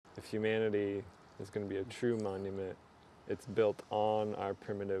if humanity is going to be a true monument, it's built on our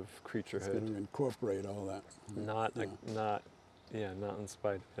primitive It's going creaturehood, to incorporate all that. not Yeah. not in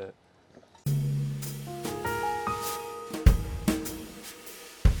spite of it.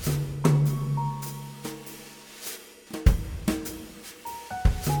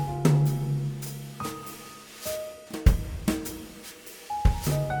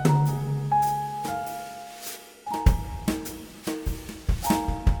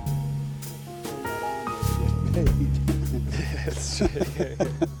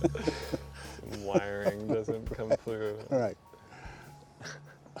 Some wiring doesn't come through. All right.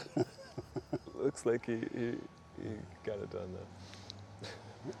 Looks like he got it done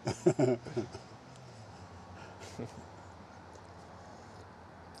though.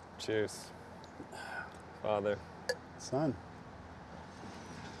 Cheers, Father. Son.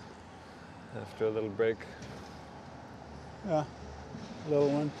 After a little break. Yeah. Little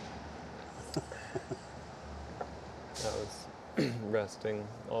one. I was resting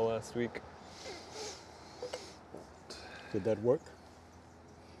all last week. Did that work?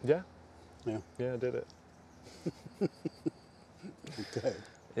 Yeah, Yeah. I did it. Okay.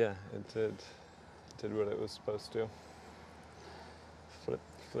 Yeah, it did what it was supposed to. Flip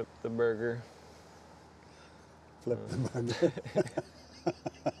the burger. Flip the burger.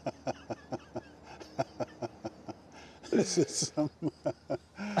 This is some.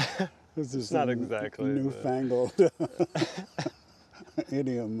 This is Not some exactly, but- newfangled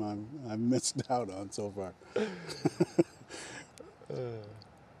idiom I've missed out on so far.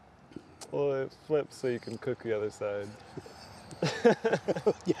 Well, it flips so you can cook the other side.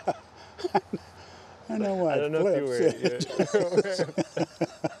 I know why I don't it know flips.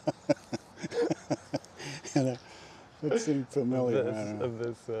 if you were It seemed familiar. I aware don't know. of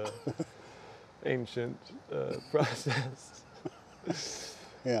this ancient process.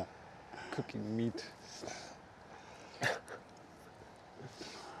 Yeah. Cooking meat.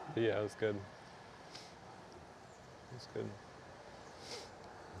 Yeah, it was good. It was good.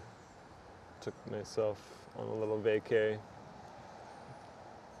 Took myself on a little vacay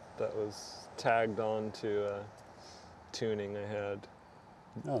that was tagged on to tuning I had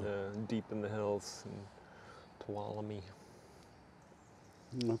Oh, deep in the hills in Tuolumne,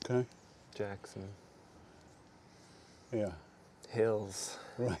 okay. Jackson. Yeah. Hills.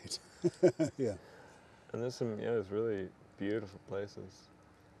 Right. Yeah. And there's really beautiful places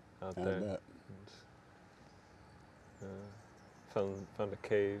out I there. bet. And, found a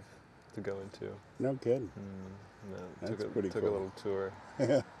cave to go into. No kidding. Took That's pretty a cool. little tour.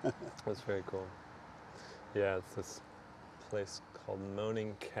 It was very cool. Yeah, it's this place called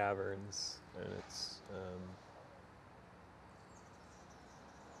Moaning Caverns, and it's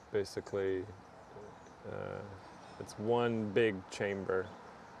basically it's one big chamber,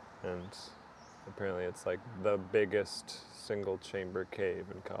 and apparently it's like the biggest single chamber cave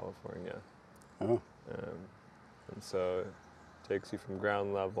in California. Oh, And so it takes you from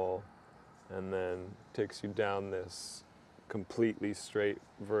ground level and then takes you down this completely straight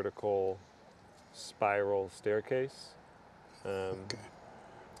vertical spiral staircase okay.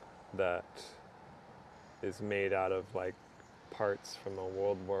 that is made out of like parts from a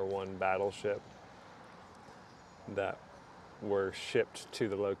World War I battleship that were shipped to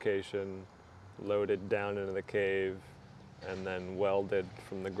the location, loaded down into the cave, and then welded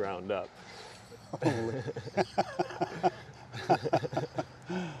from the ground up.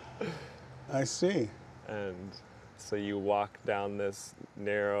 I see. And so you walk down this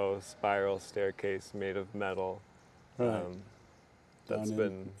narrow spiral staircase made of metal. Right. That's Down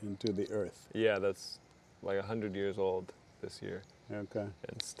been, into the earth. yeah, that's like 100 years old this year Okay.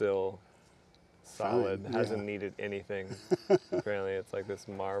 and still solid, Fine, hasn't yeah. needed anything. Apparently it's like this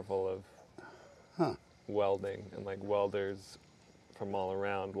marvel of welding, and like welders from all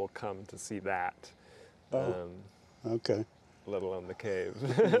around will come to see that, Oh. Okay. let alone the cave.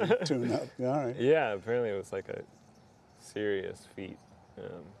 Tune up. All right. Yeah, apparently it was like a serious feat.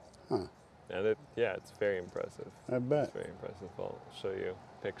 And it's very impressive. I bet. It's very impressive. I'll show you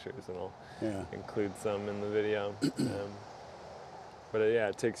pictures and I'll Yeah. include some in the video. But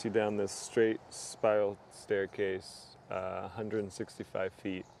it takes you down this straight spiral staircase, 165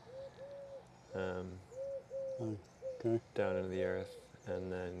 feet Okay. down into the earth,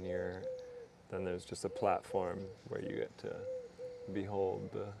 and then there's just a platform where you get to behold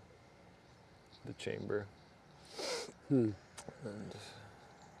the chamber. And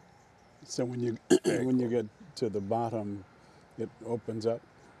So when you Very when you cool. get to the bottom, it opens up.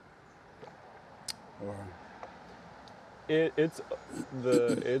 Or it's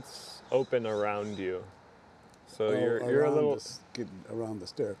open around you, So you're a around little, get around the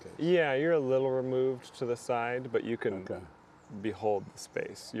staircase. yeah, you're a little removed to the side, but you can Okay, behold the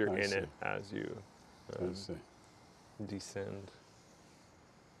space. You're I in see. it as you I see. descend.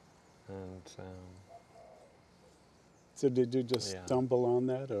 And So did you just yeah. stumble on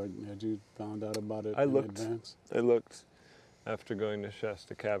that, or had you found out about it I in looked. advance? I looked after going to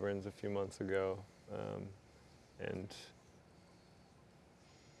Shasta Caverns a few months ago, and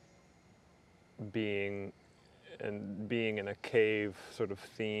being in a cave sort of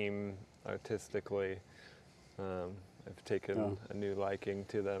theme artistically. I've taken Oh. a new liking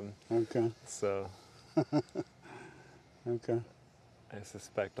to them, Okay, so okay. I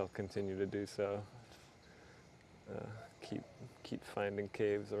suspect I'll continue to do so. Keep finding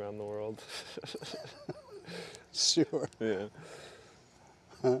caves around the world. Sure. Yeah.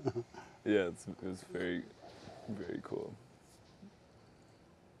 Yeah, it was very, very cool.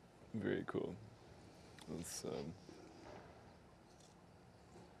 Very cool. It's,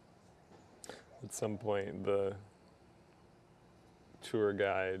 at some point, the tour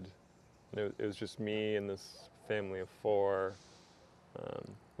guide, it was just me and this family of 4,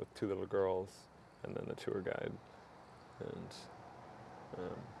 with 2 little girls, and then the tour guide. And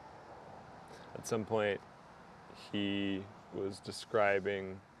at some point, he was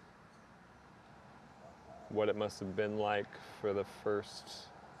describing what it must have been like for the first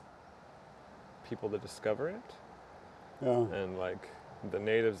people to discover it. Yeah. And like the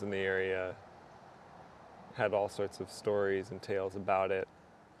natives in the area had all sorts of stories and tales about it.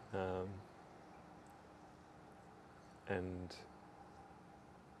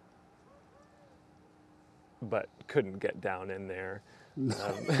 But couldn't get down in there.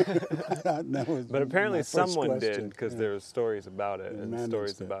 That was But apparently my first someone did, question. because Yeah. there was stories about it, They and managed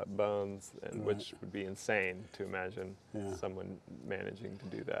stories it. about bones, and Right. which would be insane to imagine Yeah. someone managing to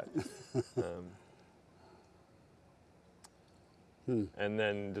do that. And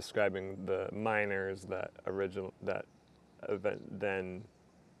then describing the miners that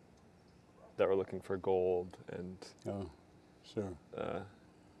were looking for gold, and Oh, sure.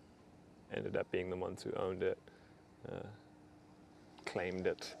 ended up being the ones who owned it, claimed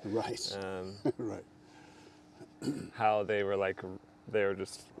it. Right. Right. How they were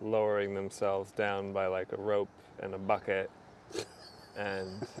just lowering themselves down by like a rope and a bucket,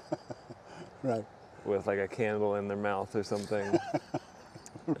 and Right. with like a candle in their mouth or something.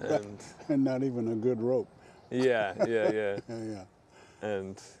 And And not even a good rope. yeah. Yeah, yeah.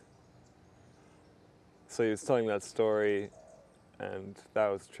 And so he was telling that story, and that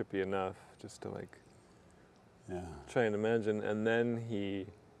was trippy enough just to like Yeah. try and imagine. And then he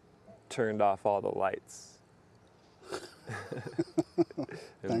turned off all the lights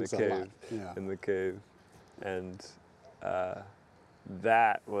in Thanks the a cave. lot. Yeah. In the cave, and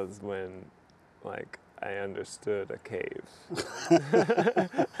that was when, like, I understood a cave.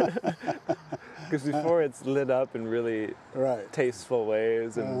 Because before it's lit up in really Right. tasteful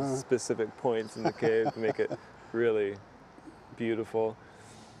ways and Uh-huh. specific points in the cave to make it really beautiful.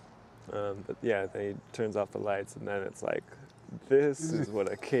 But yeah, then he turns off the lights, and then it's like, this is what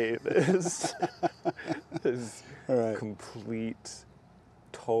a cave is. Is Right. complete,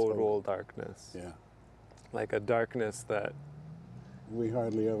 total darkness. Yeah. Like a darkness that, We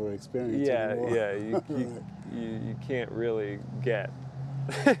hardly ever experience yeah, anymore. yeah, Right. you can't really get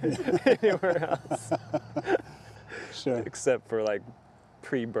anywhere else Sure. except for like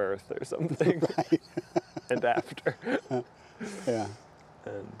pre-birth or something. And after. Yeah.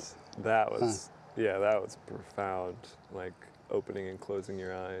 And that was, yeah, that was profound, like opening and closing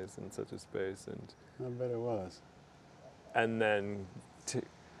your eyes in such a space, I bet it was. and then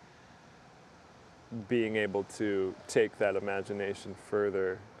being able to take that imagination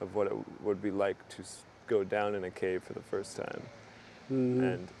further of what it would be like to go down in a cave for the first time. Mhm.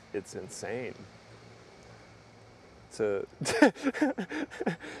 And it's insane to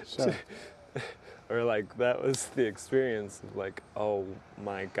Sure. or like that was the experience of like, oh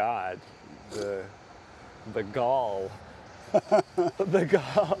my God, the gall the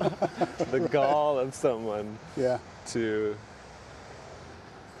gall of someone Yeah. to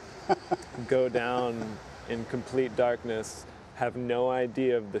go down in complete darkness, have no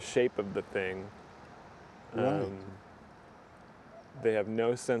idea of the shape of the thing. Right. They have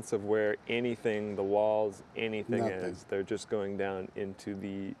no sense of where anything, the walls, anything Nothing. is. They're just going down into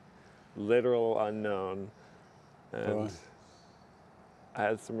the literal unknown. And Boy. I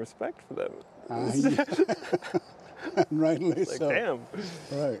had some respect for them. Rightly Like, so. damn,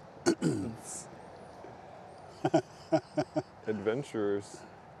 Right. adventurers.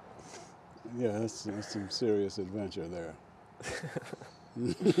 Yeah, that's some serious adventure there.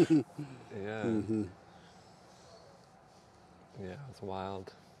 Yeah. Mm-hmm. Yeah, it's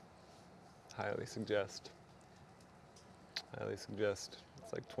wild. Highly suggest. Highly suggest.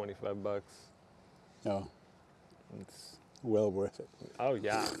 It's like $25. Oh, It's well worth it. oh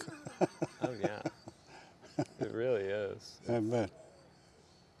yeah. Oh yeah. It really is. I bet.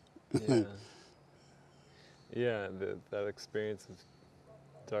 Yeah. Yeah, that experience of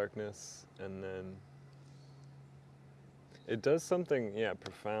darkness, and then it does something, yeah,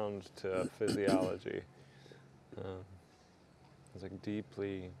 profound to physiology. Um, it's like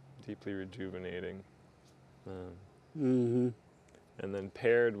deeply, deeply rejuvenating. Um, Mm-hmm. and then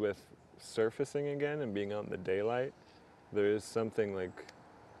paired with surfacing again and being out in the daylight, there is something like,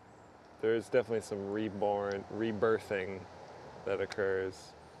 there is definitely some rebirthing that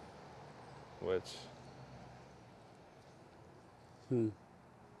occurs, which, Hmm.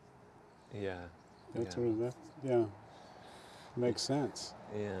 yeah, That's yeah, what that. Yeah, makes sense.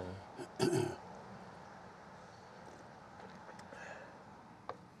 yeah.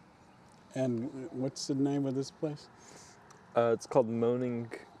 And what's the name of this place? It's called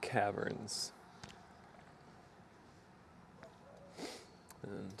Moaning Caverns.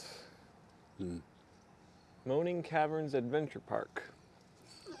 And Hmm. Moaning Caverns Adventure Park.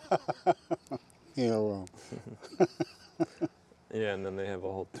 Yeah, well, Yeah, and then they have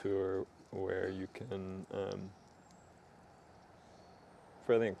a whole tour where you can,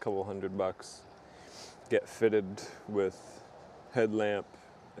 for I think a couple $100, get fitted with headlamp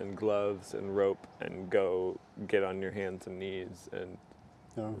and gloves and rope and go get on your hands and knees and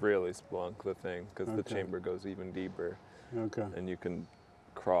oh, really splunk the thing, because the Okay. chamber goes even deeper, okay. and you can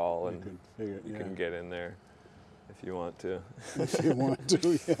crawl You and could figure, you yeah. can get in there if you want to, If you want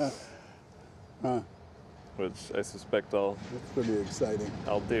to, yeah. Huh. which I suspect I'll That's pretty exciting.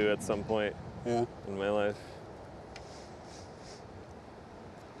 do at some point Yeah. in my life.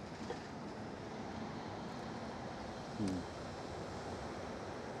 Hmm.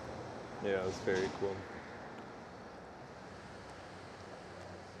 Yeah, it was very cool.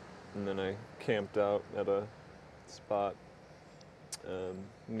 And then I camped out at a spot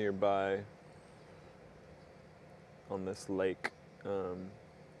nearby on this lake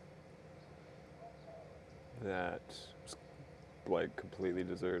that was like completely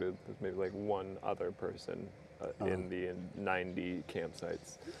deserted. There's maybe like one other person in the 90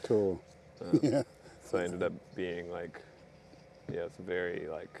 campsites. Cool. Yeah. So I ended up being like, yeah, it's a very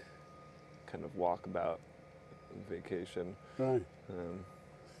like kind of walkabout vacation, Right.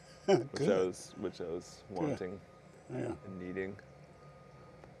 which Good. I was wanting Yeah. and needing.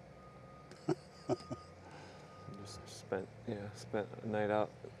 Just spent a night out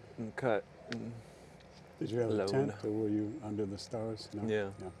in the cut. And Did you have a alone. tent or were you under the stars?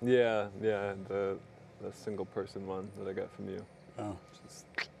 No. Yeah. The single person one that I got from you. Oh, Just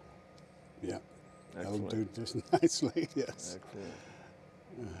yeah. That'll excellent. do just nicely. Yes. Excellent.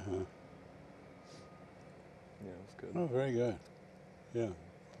 Uh-huh. Yeah, it was good. Oh, very good. Yeah. It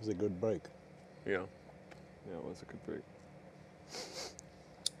was a good break. Yeah. Yeah, it was a good break.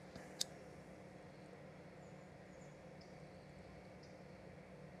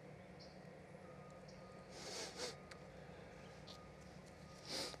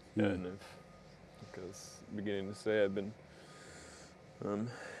 Yeah, and like I was beginning to say, I've been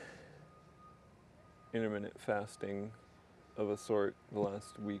intermittent fasting of a sort the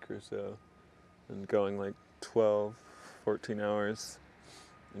last week or so, and going like 12, 14 hours,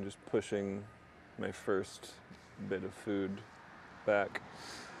 and just pushing my first bit of food back.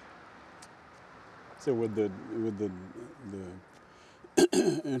 So would the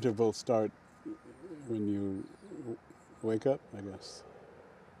interval start when you wake up, I guess?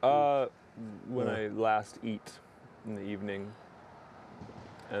 When I last eat in the evening,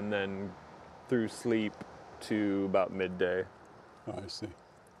 and then through sleep to about midday, Oh, I see.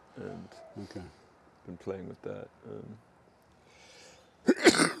 and Okay. been playing with that.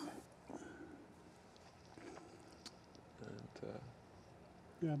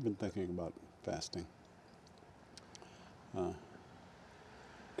 Yeah, I've been thinking about fasting.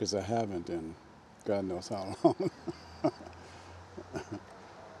 Because I haven't in God knows how long.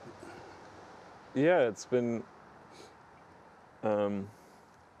 Yeah, it's been.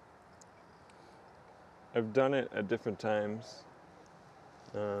 I've done it at different times.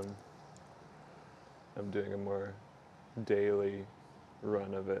 I'm doing a more daily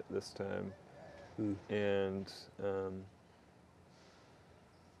run of it this time, and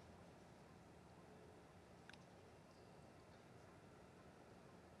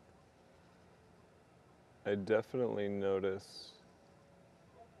I definitely notice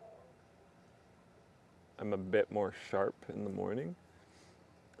I'm a bit more sharp in the morning,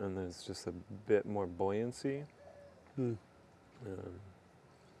 and there's just a bit more buoyancy.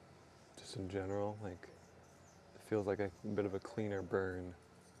 Just in general, like it feels like a bit of a cleaner burn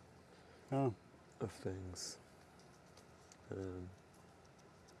Oh, of things.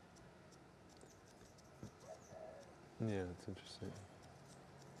 Yeah, it's interesting.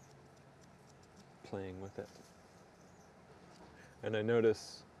 Playing with it. And I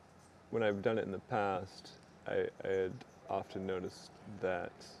notice when I've done it in the past, I had often noticed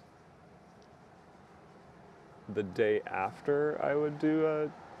that the day after I would do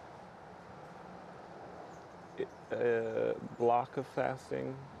a block of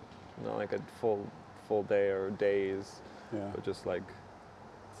fasting, not like a full day or days, yeah. but just like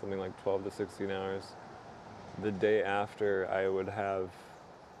something like 12 to 16 hours. The day after, I would have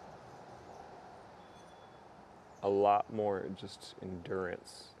a lot more just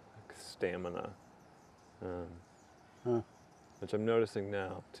endurance, like stamina, Huh. which I'm noticing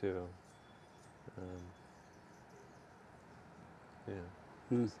now too. Yeah.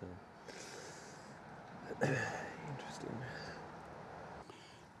 Hmm. So. Interesting.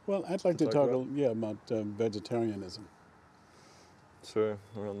 Well, I'd like to Talk talk, about? about vegetarianism Sure,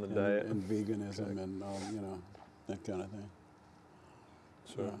 we're on the diet. and veganism Okay. and all, that kind of thing.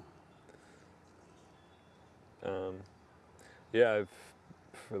 Sure. Yeah, I've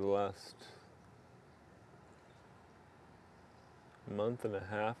for the last month and a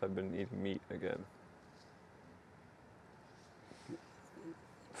half, I've been eating meat again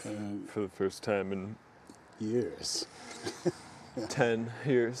for the first time in Years. 10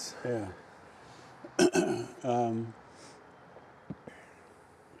 years. Yeah.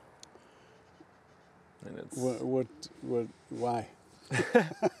 And it's why?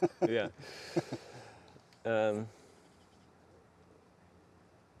 yeah.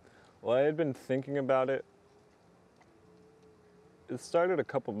 Well, I had been thinking about it. It started a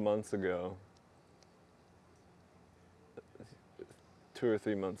couple months ago, 2 or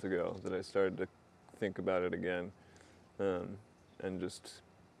 3 months ago, that I started to think about it again, and just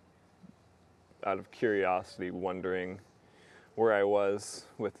out of curiosity, wondering where I was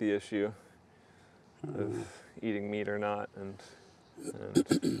with the issue of eating meat or not, and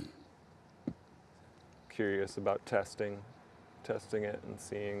curious about testing it and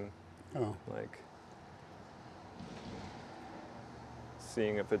seeing Oh,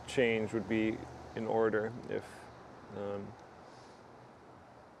 seeing if a change would be in order, if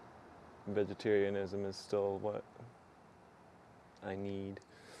vegetarianism is still what I need.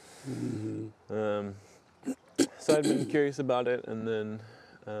 So I'd been curious about it, and then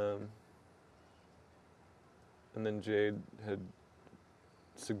Jade had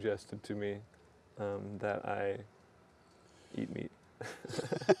suggested to me that I eat meat.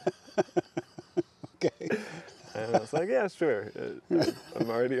 okay. And I was like, yeah, sure. I'm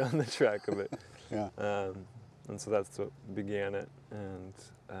already on the track of it. Yeah. And so that's what began it. And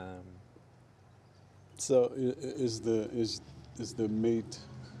So is the meat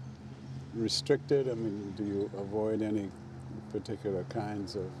restricted? I mean, do you avoid any particular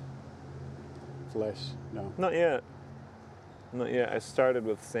kinds of flesh? No. not yet. Not yet. I started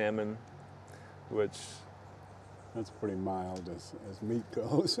with salmon, which That's pretty mild as meat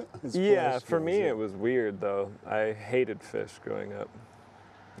goes. As yeah, flesh for goes, me yeah. it was weird though. I hated fish growing up.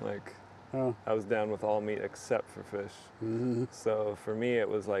 Like Oh. I was down with all meat except for fish. Mm-hmm. So for me it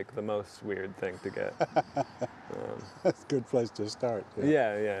was like the most weird thing to get. That's a good place to start.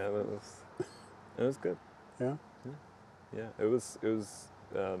 Yeah, it was good. Yeah. Yeah, it was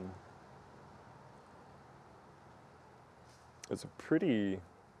it's a pretty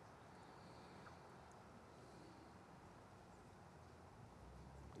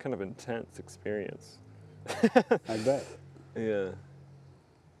kind of intense experience. I bet. Yeah.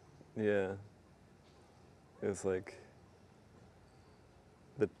 Yeah. It was like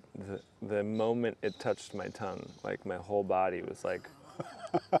the moment it touched my tongue, like my whole body was like,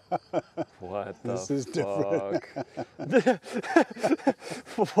 what the This is different. fuck?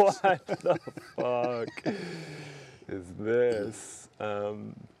 What the fuck is this?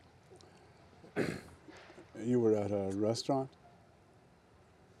 You were at a restaurant?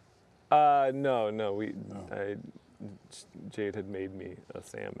 No, Jade had made me a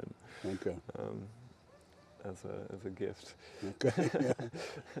salmon Okay. as a gift, Okay. Yeah.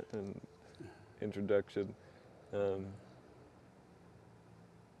 an introduction,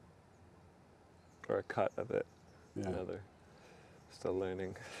 or a cut of it. Yeah. Another, still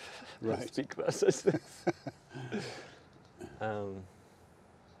learning how to Right. speak about such things.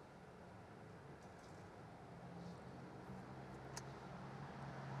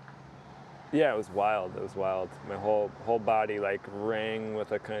 Yeah, it was wild. It was wild. My whole body like rang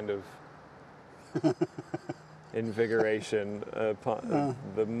with a kind of invigoration upon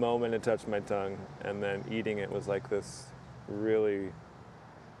the moment it touched my tongue, and then eating it was like this really.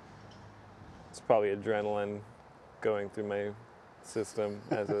 It's probably adrenaline going through my system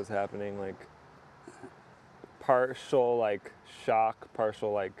as it was happening, like partial like shock,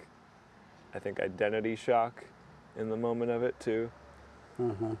 partial like I think identity shock in the moment of it too.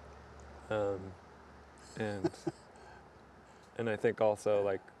 Uh-huh. And and I think also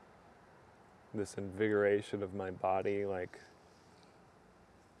like this invigoration of my body, like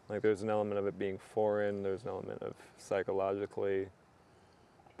there's an element of it being foreign, there's an element of psychologically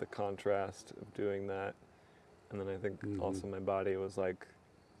the contrast of doing that, and then I think also my body was like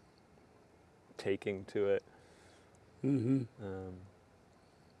taking to it. Mm-hmm.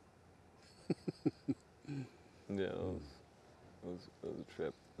 Yeah, it was a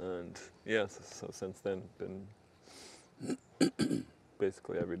trip, and yes, so since then been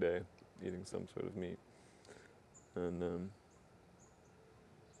basically every day eating some sort of meat, and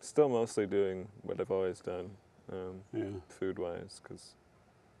still mostly doing what I've always done, Yeah. food-wise, because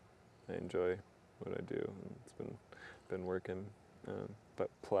I enjoy what I do, and it's been working, but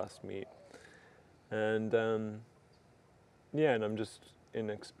plus meat, and yeah, and I'm just in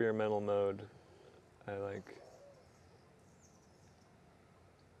experimental mode. I like.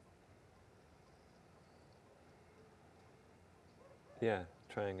 Yeah,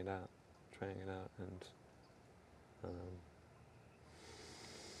 trying it out, and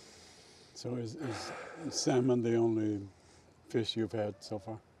So is salmon the only fish you've had so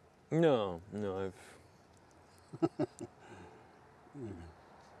far? no, well,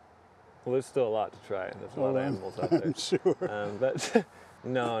 there's still a lot to try. There's a lot of animals out there. I'm sure. But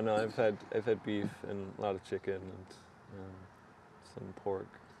no, I've had beef and a lot of chicken and some pork.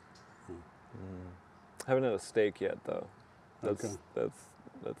 Haven't had a steak yet though. That's Okay.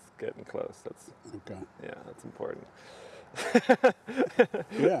 that's getting close. That's Okay. yeah, that's important.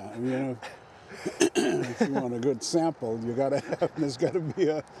 Yeah, I mean, if you want a good sample, you got to have. There's got to be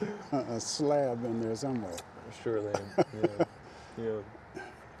a slab in there somewhere. Surely, yeah.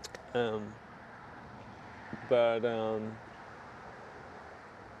 But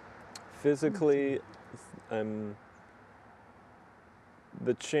physically, the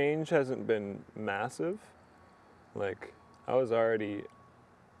change hasn't been massive. Like, I was already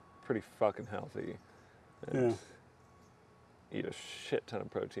pretty fucking healthy and eat a shit ton of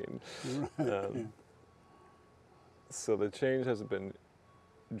protein. Right. So the change hasn't been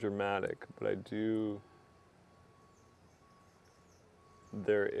dramatic, but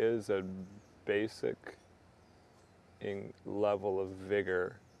there is a basic level of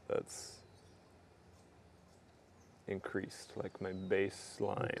vigor that's increased. Like my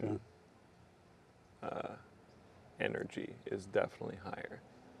baseline energy is definitely higher.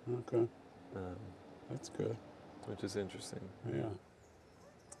 Okay. That's good. Which is interesting. Yeah.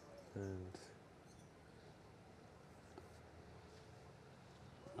 And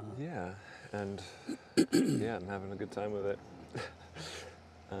yeah, and yeah, I'm having a good time with it.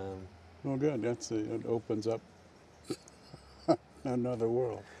 Well, good. It opens up another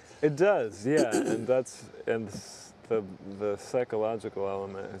world. It does, yeah, and the psychological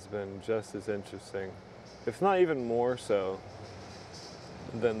element has been just as interesting, if not even more so,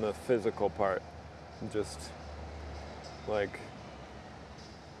 than the physical part. Just like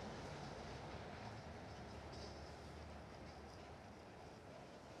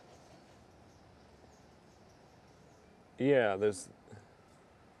yeah,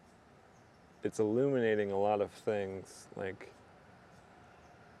 it's illuminating a lot of things, like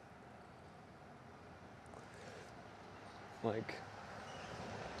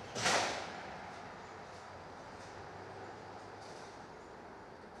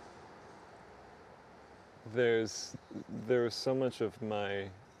there was so much of my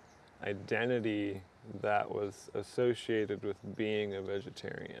identity that was associated with being a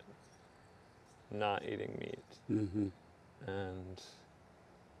vegetarian, not eating meat. Mm-hmm. And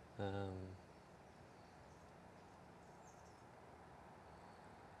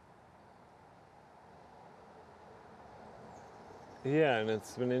yeah, and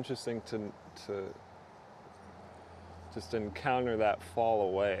it's been interesting to just encounter that fall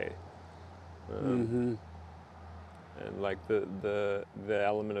away, Mm-hmm. and like the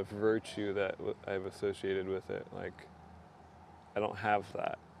element of virtue that I've associated with it. Like, I don't have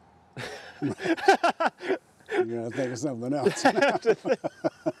that. You gotta think of something else.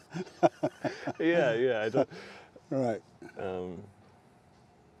 Yeah, I don't. Right.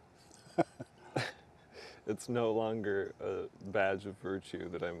 It's no longer a badge of virtue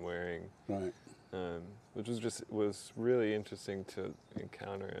that I'm wearing, Right. which was really interesting to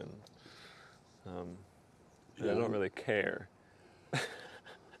encounter, and and I don't really care.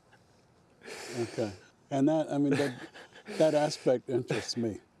 Okay. And that, I mean, that aspect interests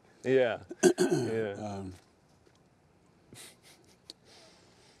me. Yeah, yeah,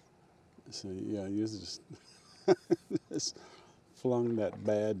 So yeah, you just, just flung that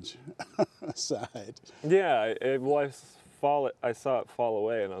badge aside. yeah. I saw it fall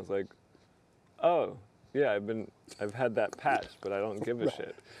away, and I was like, oh, yeah. I've had that patch, but I don't give a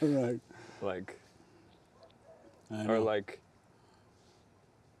shit. Right. Like, I or know. like,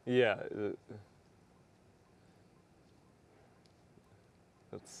 yeah.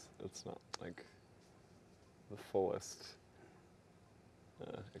 That's not like the fullest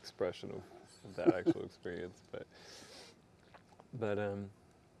expression of that actual experience, but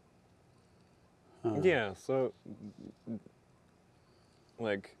yeah. So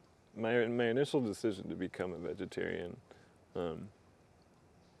like my initial decision to become a vegetarian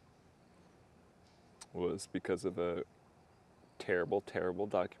was because of a terrible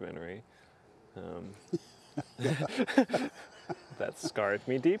documentary that scarred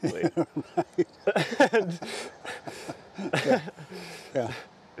me deeply. Yeah.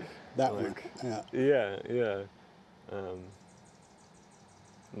 That one. Like, Yeah. yeah. Um,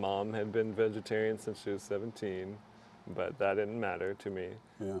 Mom had been vegetarian since she was 17, but that didn't matter to me.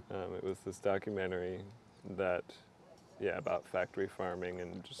 Yeah. It was this documentary that, yeah, about factory farming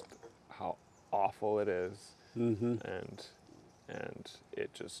and just how awful it is, Mm-hmm. and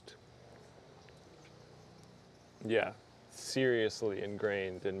it just, yeah, seriously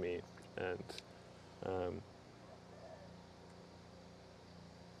ingrained in me, and um,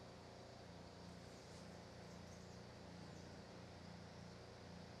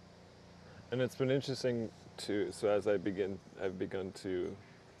 and it's been interesting to, so as I've begun to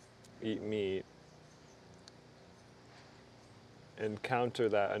eat meat and counter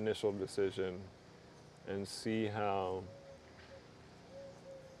that initial decision and see how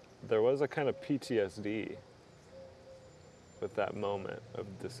there was a kind of PTSD with that moment of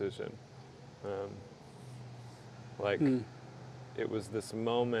decision. Um, like, Mm. it was this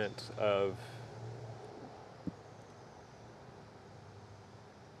moment of,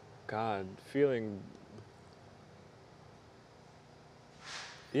 God, feeling,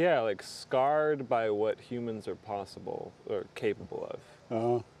 yeah, like scarred by what humans are possible or capable of.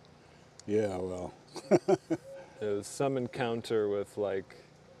 Oh. Yeah. Well. It was some encounter with like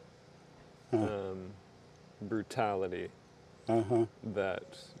Huh. brutality Uh-huh.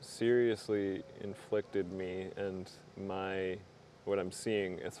 that seriously inflicted me and what I'm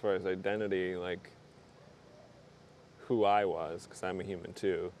seeing as far as identity, like who I was, because I'm a human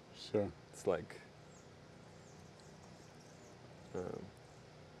too. Sure. It's um,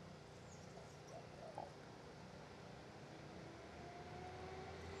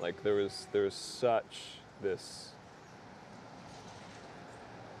 like there was such this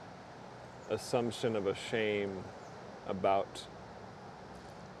assumption of a shame about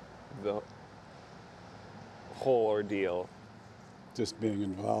the whole ordeal, Just being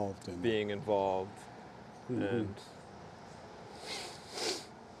involved in being involved, it. Mm-hmm. and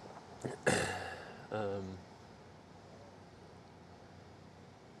um,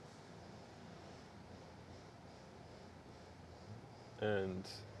 and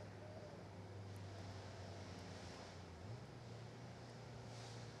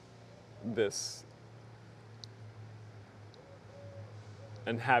this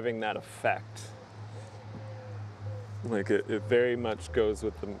and having that effect, like it very much goes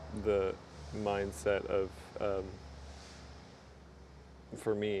with the mindset of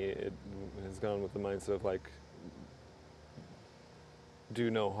for me it has gone with the mindset of like do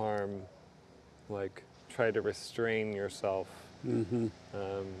no harm, like try to restrain yourself, Mm-hmm.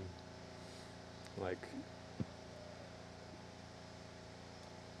 um, like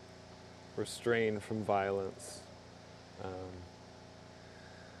restrain from violence. Um,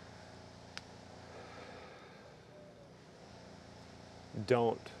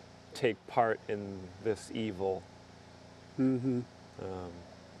 don't take part in this evil. Mm-hmm. Um,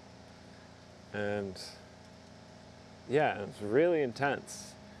 and yeah, it's really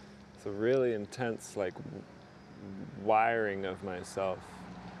intense. It's a really intense, like, wiring of myself.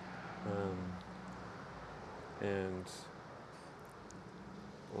 And,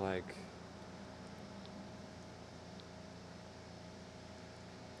 like,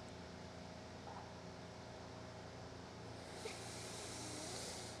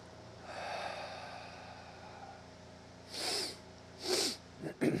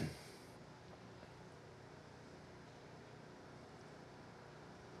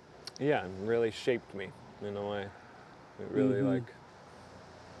 yeah, it really shaped me in a way. It really, Mm-hmm. like,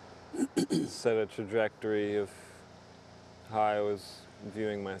 set a trajectory of how I was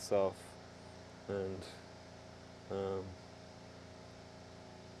viewing myself, and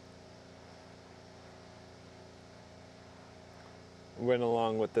went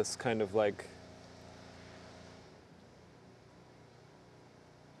along with this kind of like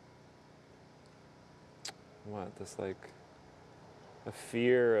this like a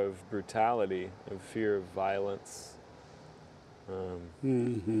fear of brutality, a fear of violence,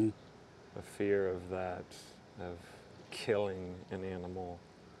 Mm-hmm. a fear of that, of killing an animal.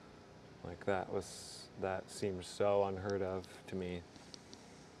 Like that seemed so unheard of to me.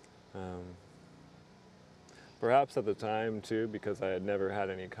 Perhaps at the time too, because I had never had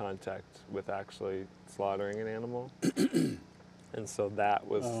any contact with actually slaughtering an animal. And so that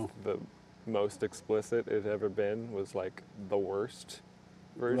was the most explicit it had ever been, was like the worst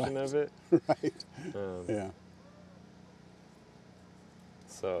version of it. Right. Yeah.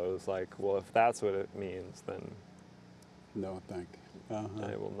 So it was like, well, if that's what it means, then No, thank you.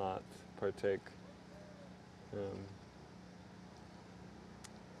 I will not partake.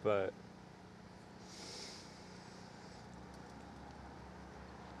 But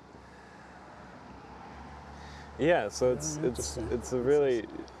yeah, so it's Interesting. a really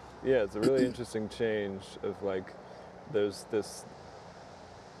interesting change of like there's this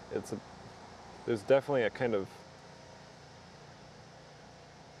there's definitely a kind of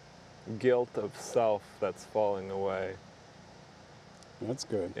guilt of self that's falling away That's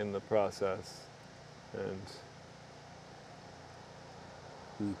good. in the process, and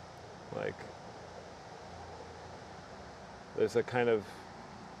like there's a kind of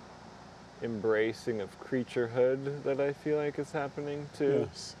embracing of creaturehood that I feel like is happening too.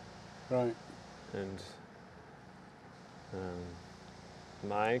 Yes. Right. And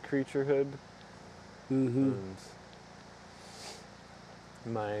my creaturehood, Mm-hmm.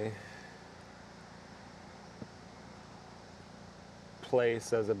 and my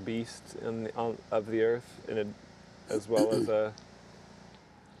place as a beast of the earth, as well as a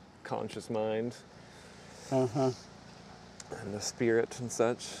conscious mind Uh-huh. and the spirit and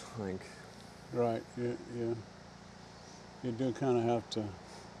such. Like, Right. You do kind of have to.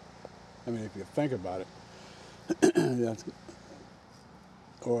 I mean, if you think about it, that's,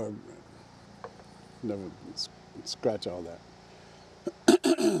 or never scratch all that.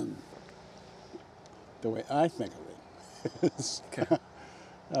 The way I think of it is,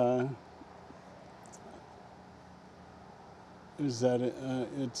 is that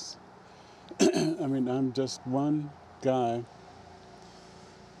it's. I mean, I'm just one guy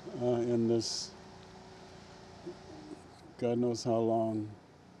in this, God knows how long,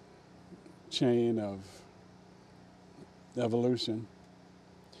 chain of evolution.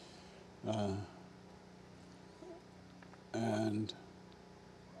 And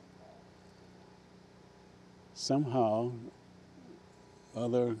somehow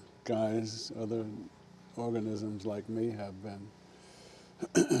other guys, other organisms like me have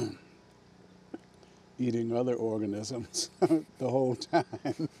been eating other organisms the whole time.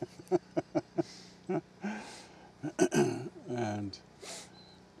 And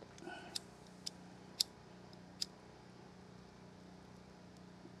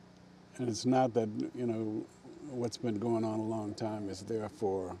it's not that, what's been going on a long time is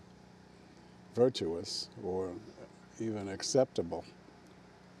therefore virtuous or even acceptable.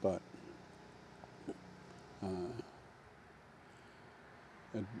 But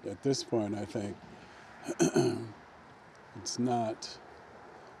at this point, I think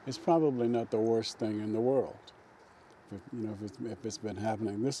it's probably not the worst thing in the world. If it's been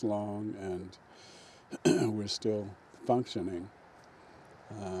happening this long and we're still functioning,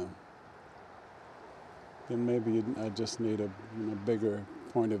 then maybe I just need a bigger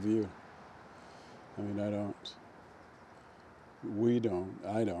point of view. I mean, I don't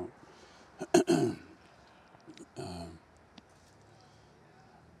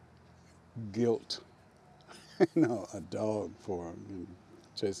guilt, a dog for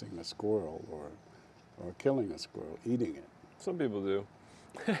chasing a squirrel or killing a squirrel, eating it. some people do.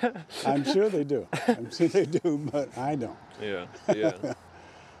 I'm sure they do. I'm sure they do, but I don't. Yeah, yeah.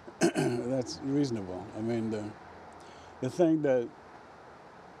 That's reasonable. I mean, the thing that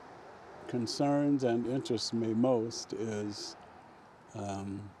concerns and interests me most is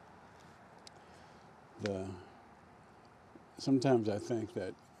sometimes I think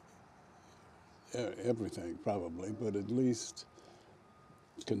that everything probably, but at least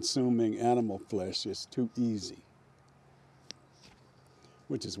consuming animal flesh is too easy,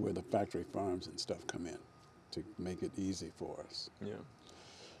 which is where the factory farms and stuff come in, to make it easy for us. Yeah.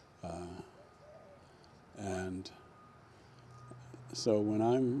 And So when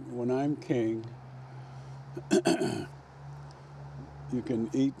I'm king, you can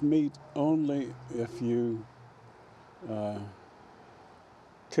eat meat only if you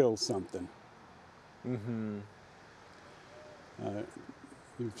kill something. Mm-hmm. Uh,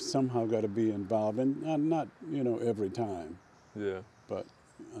 you've somehow got to be involved, and not every time, Yeah. but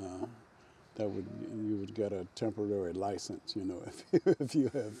that would you would get a temporary license, if you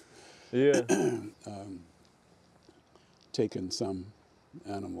have Yeah. taken some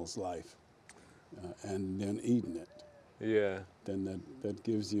animal's life and then eaten it. Yeah. Then that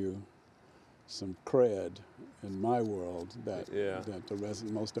gives you some cred in my world that Yeah. that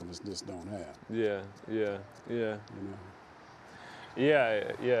most of us just don't have. Yeah. Yeah. Yeah. You know.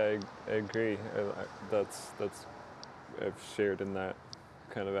 Yeah. Yeah. I agree. That's I've shared in that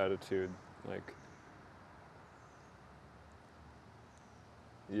kind of attitude. Like,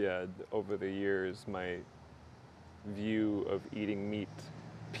 yeah, over the years, my view of eating meat,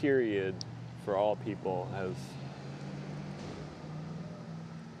 period, for all people has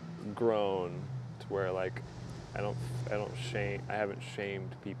grown to where, like, I haven't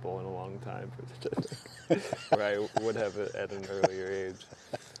shamed people in a long time for this, where I would have it at an earlier age.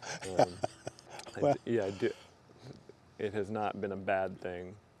 Well, Yeah, I do. It has not been a bad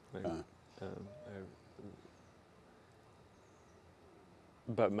thing. Like,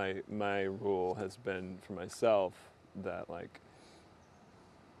 but my rule has been for myself that, like,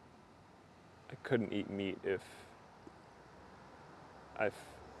 I couldn't eat meat if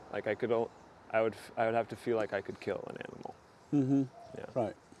like I would have to feel like I could kill an animal. mm-hmm. Yeah.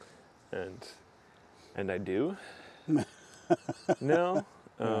 Right. And I do. No.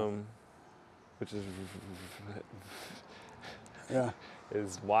 Yeah. Which is Yeah.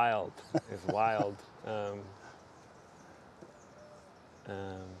 is wild. Is wild. Um,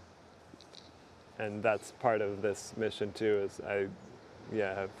 and that's part of this mission too. Is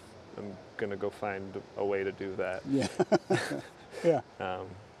I'm gonna go find a way to do that. Yeah. Yeah.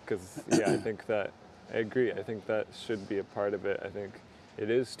 Because I think that I agree. I think that should be a part of it. I think it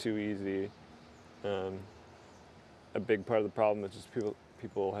is too easy. A big part of the problem is just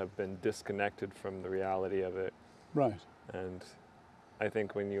people have been disconnected from the reality of it. Right. And I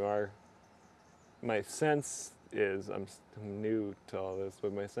think when you are, my sense is, I'm new to all this,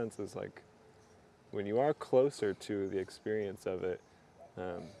 but my sense is, like, when you are closer to the experience of it,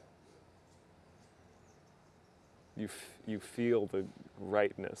 you feel the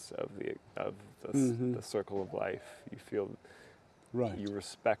rightness of Mm-hmm. the circle of life. You feel, Right. you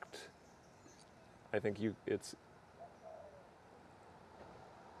respect. I think it's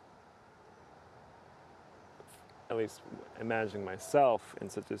at least imagining myself in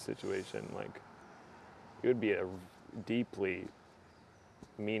such a situation, like, it would be a deeply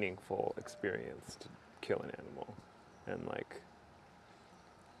meaningful experience to kill an animal, and, like,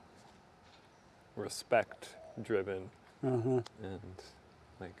 respect driven Uh-huh. and,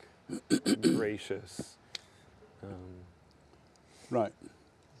 like, gracious. Right.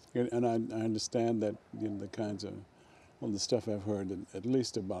 And I understand that the kinds of, well, the stuff I've heard at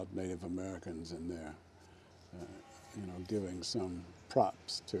least about Native Americans and their, giving some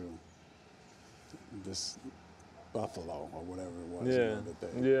props to this buffalo or whatever it was Yeah. that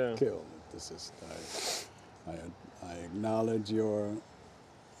they Yeah. killed. This is I acknowledge your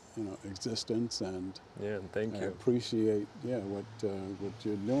existence, and Yeah, and thank I you. appreciate what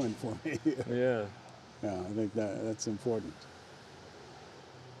you're doing for me. Yeah. Yeah, I think that's important.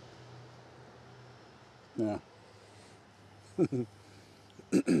 Yeah.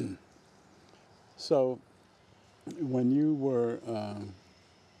 So, when you were a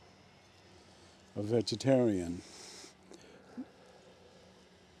vegetarian,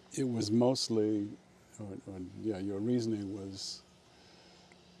 it was mostly, your reasoning was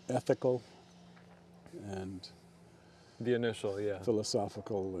ethical and The initial, yeah.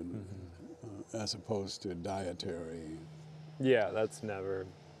 philosophical, and as opposed to dietary Yeah, that's never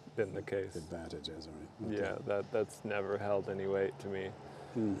been the case. advantages or anything. Yeah, that's never held any weight to me.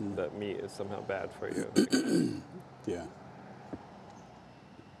 Mm-hmm. That meat is somehow bad for you. Yeah.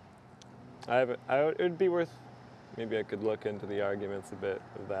 It would be worth, maybe I could look into the arguments a bit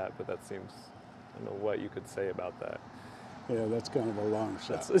of that, but that seems, I don't know what you could say about that. Yeah, that's kind of a long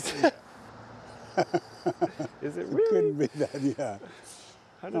shot. Is it It really? couldn't be that, yeah.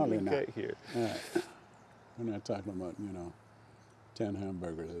 How did Probably we not. get here? We're not talking about, 10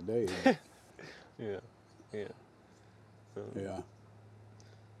 hamburgers a day. Yeah, yeah. Yeah.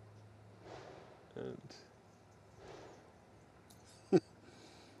 And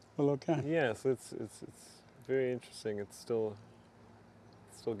Well, okay. yeah, so it's very interesting. It's still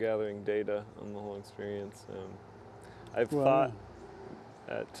gathering data on the whole experience. I've Well, thought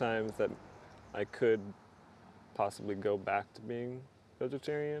at times that I could possibly go back to being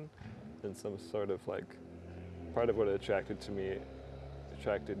vegetarian, and some sort of like part of what attracted me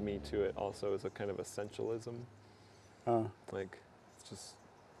to it also is a kind of essentialism. Like it's just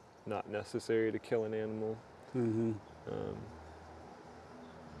not necessary to kill an animal. Mm-hmm.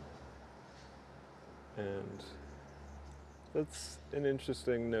 And that's an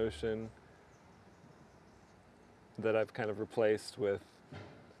interesting notion that I've kind of replaced with,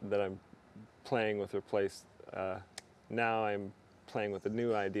 that I'm playing with now I'm playing with a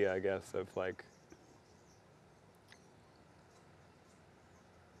new idea, I guess, of like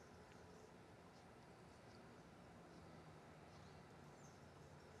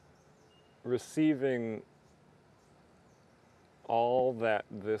receiving all that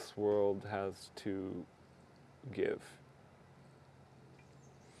this world has to give.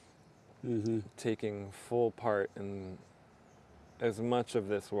 Mm-hmm. Taking full part in as much of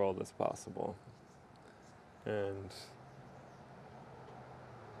this world as possible. And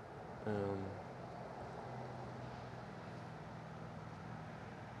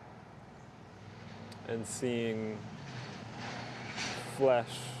seeing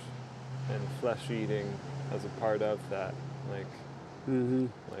flesh and flesh eating as a part of that, like Mm-hmm.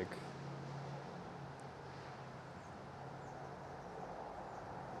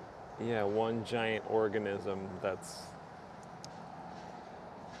 one giant organism that's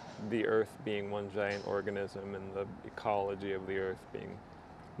the earth being one giant organism and the ecology of the earth being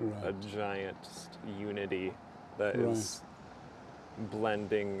Right. a giant unity that Right. is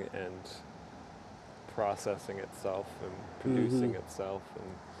blending and processing itself and producing itself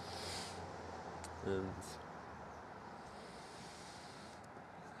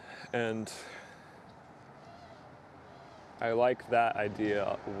and I like that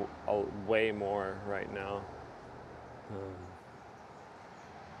idea way more right now,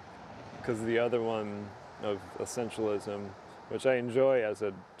 because the other one of essentialism, which I enjoy as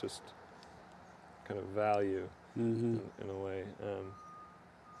a just kind of value Mm-hmm. in a way,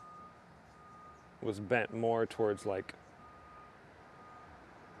 was bent more towards like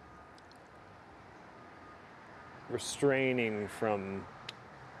restraining from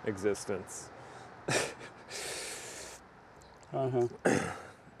existence Uh-huh.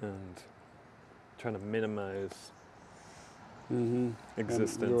 and trying to minimize Mm-hmm.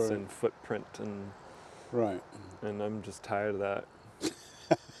 existence and footprint, and right. I'm just tired of that.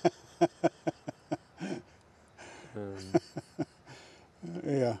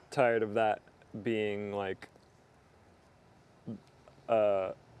 Yeah. Tired of that being like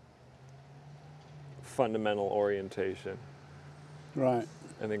a fundamental orientation. Right.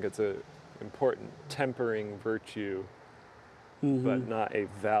 I think it's a important tempering virtue, Mm-hmm. but not a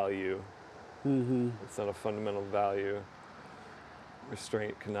value. Mm-hmm. It's not a fundamental value.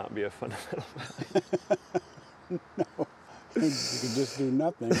 Restraint cannot be a fundamental value. No. You could just do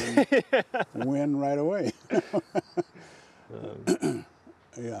nothing and win right away.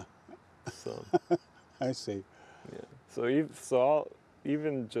 Yeah. So I see. yeah.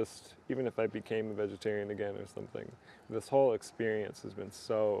 Even if I became a vegetarian again or something, this whole experience has been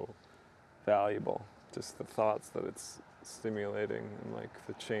so valuable. Just the thoughts that it's stimulating, and like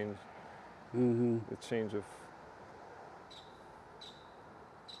the change of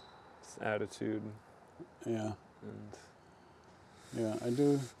attitude. Yeah. And Yeah, I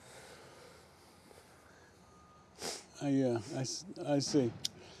do. I see.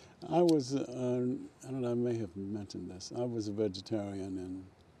 I was, I don't know, I may have mentioned this. I was a vegetarian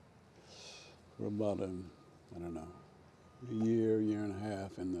for about a year and a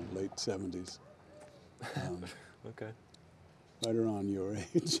half in the late 70s. Okay. Right around your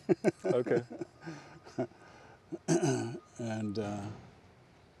age. Okay. And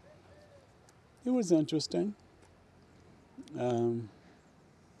it was interesting.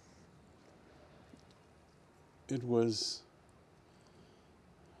 It was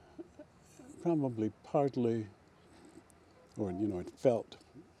probably partly, or it felt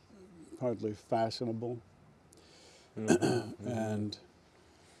partly fashionable, and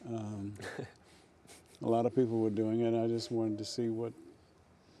a lot of people were doing it. I just wanted to see what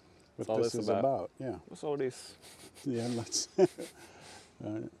this is about. Yeah. What's all this? Yeah. Let's.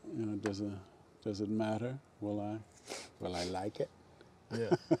 Does it matter? Will I like it?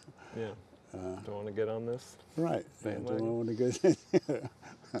 Yeah. Yeah. Don't want to get on this. Right. Yeah, do I want to get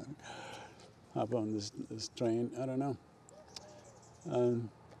hop on this train? I don't know.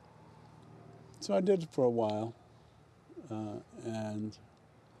 So I did it for a while, and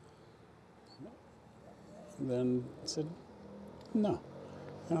then said, no,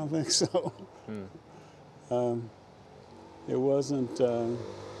 I don't think so. it wasn't.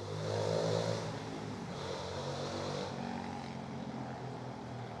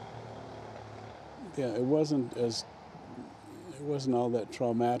 Yeah, it wasn't as. It wasn't all that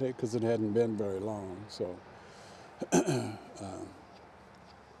traumatic because it hadn't been very long. So, and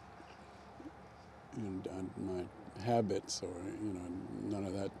my habits, or none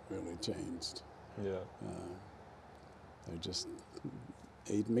of that really changed. Yeah. I just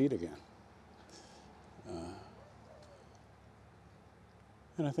ate meat again.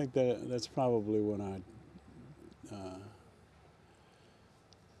 And I think that's probably when I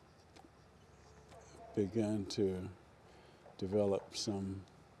began to develop some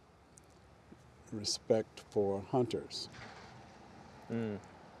respect for hunters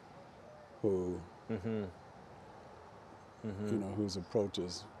who, whose approach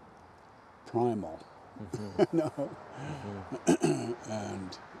is primal, no,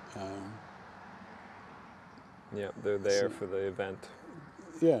 and Yeah, they're there so, for the event.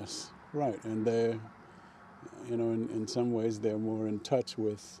 yes, right, and they're, in some ways they're more in touch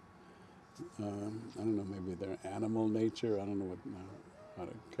with, I don't know, maybe their animal nature. I don't know how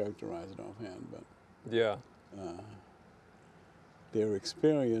to characterize it offhand, but Yeah. their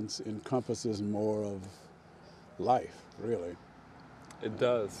experience encompasses more of life, really. It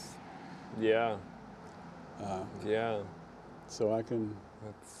does. Yeah. Yeah. So I can,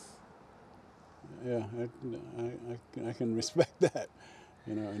 That's. yeah, I can respect that,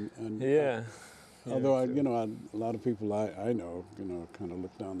 and Yeah. although Yeah, a lot of people I know, kind of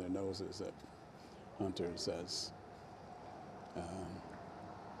look down their noses at hunters as,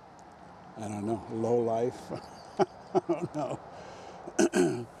 I don't know, low life. I don't know.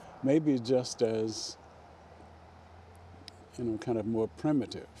 Maybe just as, kind of more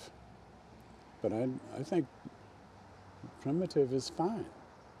primitive. But I think primitive is fine.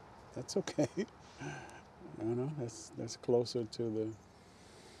 That's okay. That's closer to the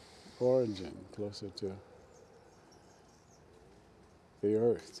origin, closer to the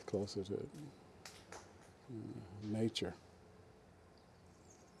earth, closer to nature.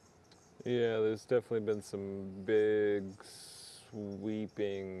 Yeah, there's definitely been some big,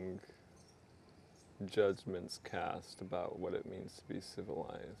 sweeping judgments cast about what it means to be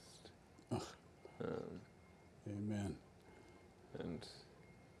civilized. Um, Amen. and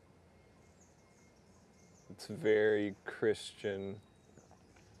it's very Christian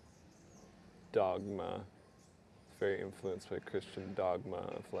dogma. It's very influenced by Christian dogma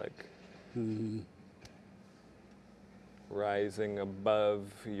of like rising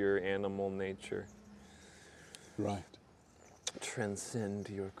above your animal nature, Right, transcend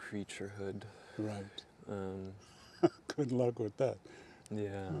your creaturehood. right. Um, Good luck with that.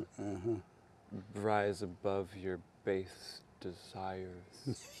 yeah, Uh-huh. rise above your base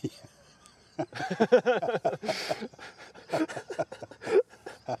desires.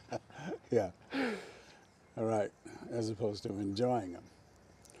 Yeah, all right. As opposed to enjoying them,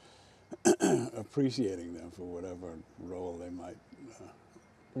 appreciating them for whatever role they might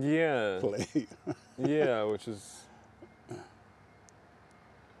Yeah, play. yeah, which is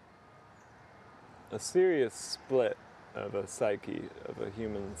a serious split of a psyche, of a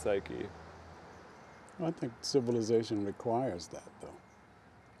human psyche. I think civilization requires that, though.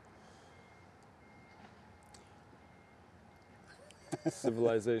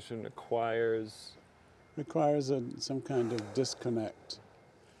 Civilization acquires. Requires some kind of disconnect,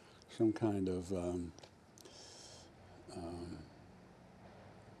 some kind of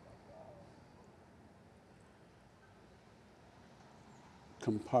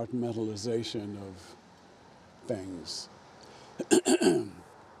compartmentalization of things,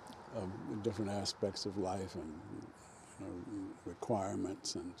 of different aspects of life and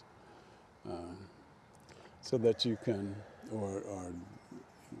requirements, and so that you can, or are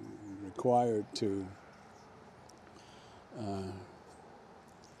required to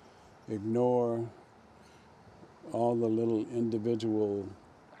ignore all the little individual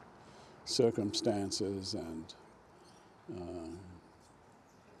circumstances and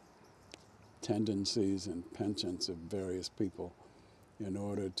tendencies and penchants of various people in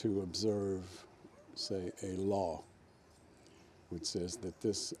order to observe, say, a law which says that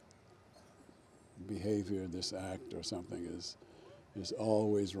this behavior, this act or something is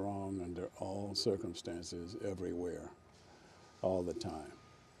always wrong under all circumstances, everywhere, all the time.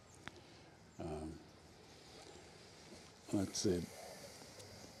 Let's see.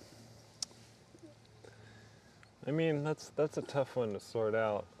 I mean, that's a tough one to sort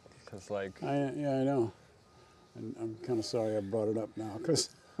out, because like. I know. And I'm kind of sorry I brought it up now because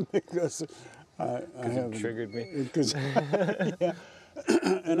I haven't. Triggered me. Because yeah,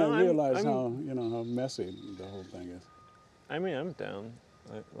 and No, I realize I'm how how messy the whole thing is. I mean, I'm down.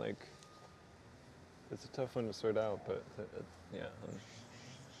 Like, it's a tough one to sort out, but yeah, I'm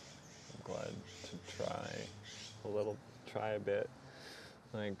glad to try a bit.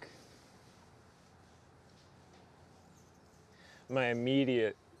 Like, my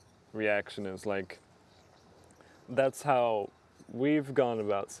immediate reaction is like, that's how we've gone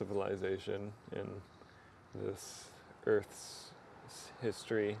about civilization in this Earth's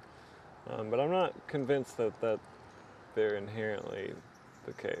history. But I'm not convinced that they're inherently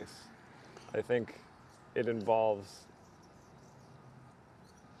the case. I think it involves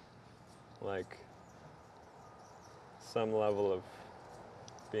like some level of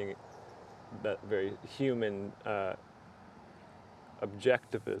being that very human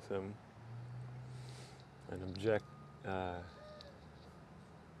objectivism and a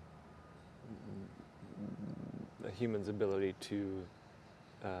human's ability to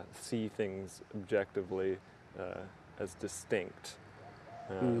see things objectively as distinct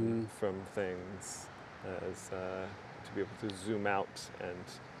from things, as to be able to zoom out and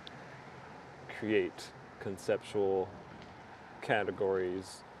create conceptual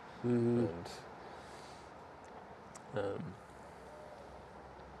categories and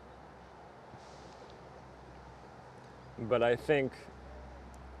but I think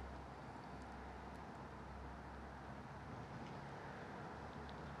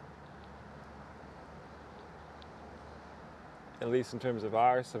at least in terms of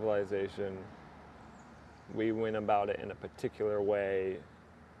our civilization, we went about it in a particular way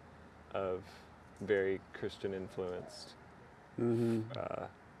of very Christian influenced,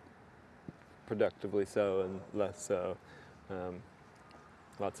 productively so and less so.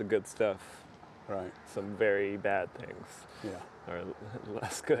 Lots of good stuff. Right. Some very bad things. Yeah. Or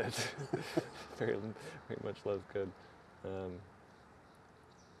less good. very much less good.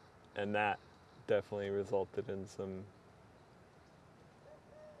 And that definitely resulted in some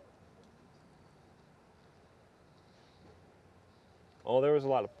there was a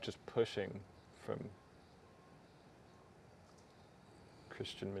lot of just pushing from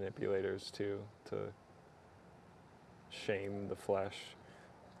Christian manipulators too, to shame the flesh.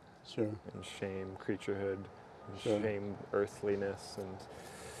 Sure. And shame creaturehood, and Sure. shame earthliness, and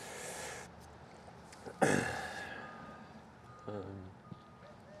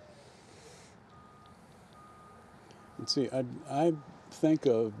and see, I think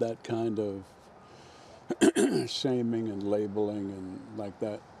of that kind of shaming and labeling and like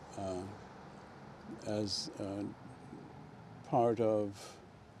that as part of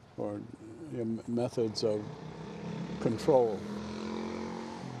or methods of control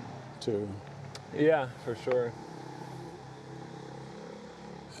to yeah, for sure.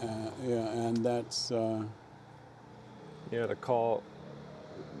 yeah, and that's To call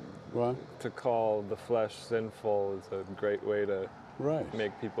what? to call the flesh sinful is a great way to Right.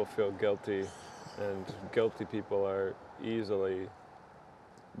 make people feel guilty, and guilty people are easily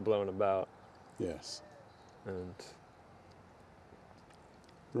blown about. Yes. And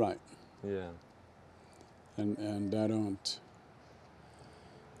right. yeah. And I don't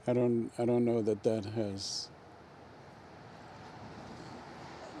know that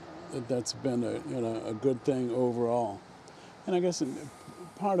that's been a good thing overall. And I guess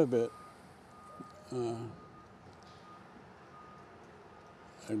part of it,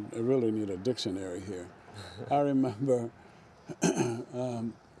 I really need a dictionary here. I remember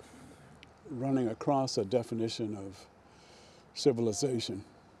running across a definition of civilization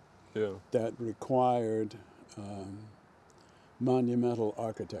that required monumental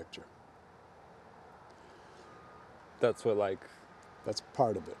architecture. That's what That's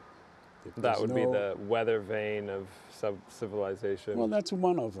part of it. That would be the weather vane of civilization. Well, that's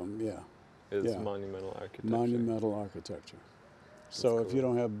one of them, yeah. Is monumental architecture. Monumental architecture. So if you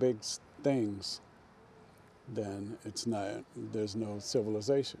don't have big things, then there's no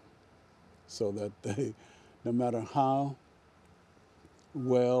civilization. So that no matter how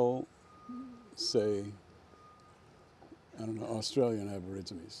well, say, I don't know, Australian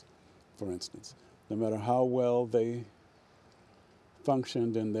Aborigines, for instance, no matter how well they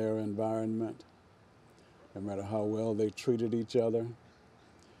functioned in their environment, no matter how well they treated each other,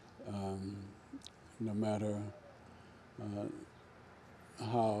 no matter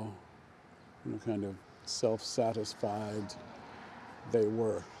how kind of self-satisfied they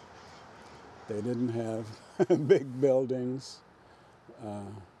were. They didn't have big buildings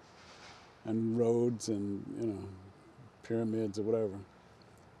and roads and pyramids or whatever.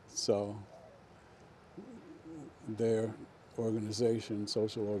 So their organization,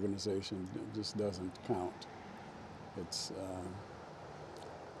 social organization, just doesn't count. It's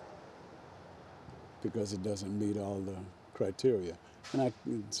because it doesn't meet all the criteria. And I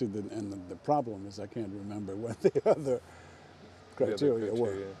see the problem is I can't remember what the other The other criteria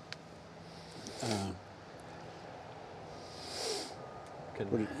were. Can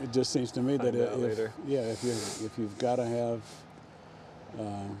But it just seems to me that find out later. if you've got to have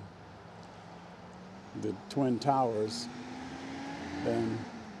the Twin Towers, then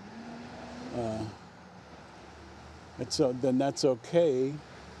then that's okay.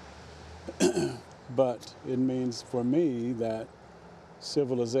 But it means for me that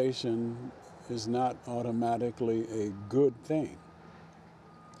civilization is not automatically a good thing.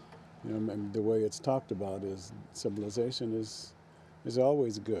 You know, and the way it's talked about is civilization is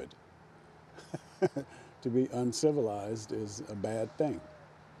always good. To be uncivilized is a bad thing.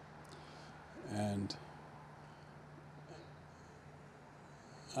 And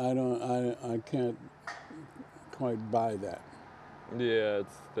I can't quite buy that. Yeah,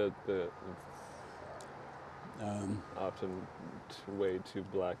 it's often way too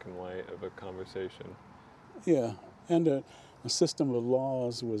black and white of a conversation. Yeah, and a system of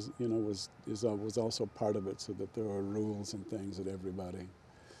laws was also part of it, so that there are rules and things that everybody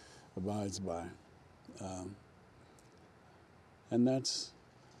abides by, and that's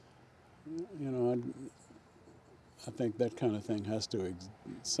I think that kind of thing has to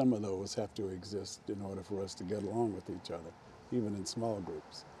some of those have to exist in order for us to get along with each other, even in small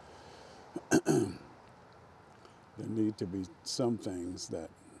groups. There need to be some things that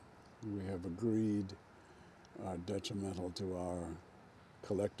we have agreed are detrimental to our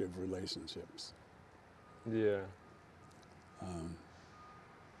collective relationships. Yeah.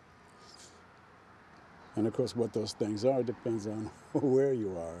 And of course, what those things are depends on where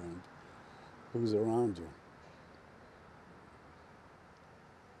you are and who's around you.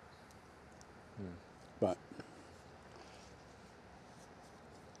 But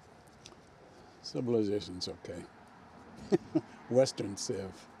civilization's okay. Western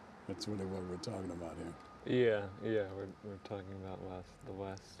Civ, that's really what we're talking about here. Yeah, we're talking about the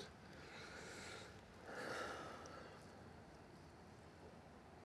West.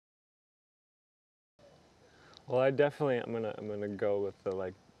 Well, I'm gonna go with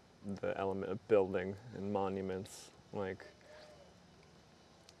the element of building and monuments,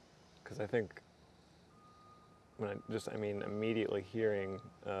 because I think immediately hearing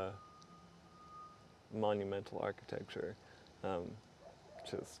monumental architecture,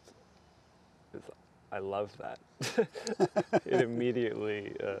 just is I love that. It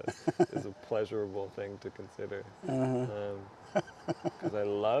immediately is a pleasurable thing to consider, because I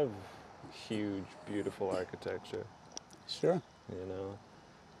love huge, beautiful architecture. Sure.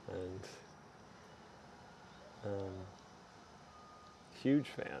 And huge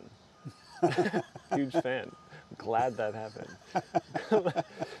fan. Huge fan. Glad that happened.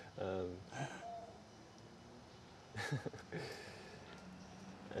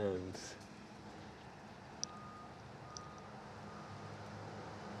 And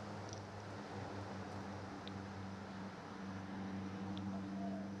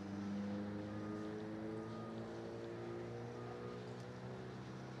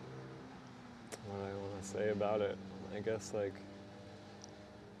what I want to say about it, I guess, in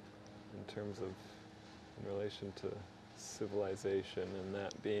terms of in relation to civilization and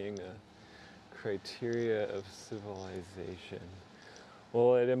that being a criteria of civilization.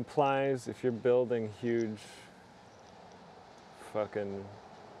 Well, it implies if you're building huge fucking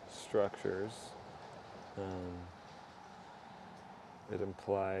structures, it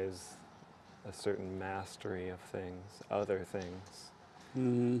implies a certain mastery of things, other things,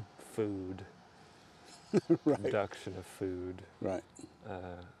 food, Right. production of food, Right.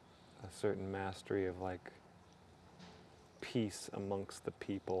 a certain mastery of peace amongst the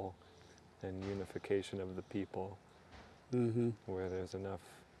people and unification of the people, where there's enough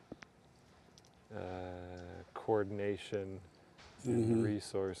coordination and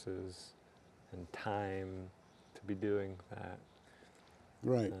resources and time to be doing that.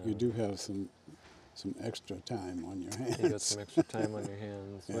 Right. You do have some extra time on your hands. You got some extra time on your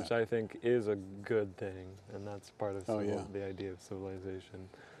hands, Yeah. which I think is a good thing, and that's part of Oh, yeah. the idea of civilization.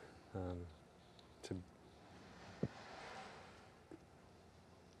 To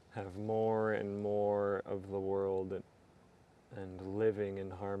have more and more of the world and living in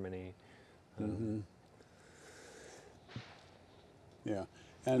harmony. Yeah,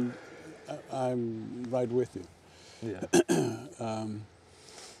 and I'm right with you. Yeah.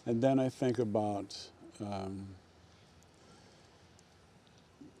 And then I think about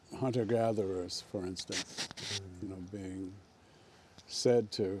hunter-gatherers, for instance, being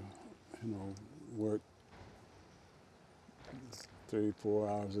said to, work 3-4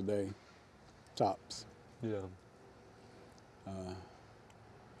 hours a day, tops. Yeah.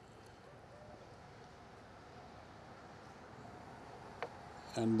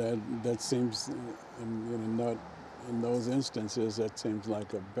 And that seems, not in those instances, that seems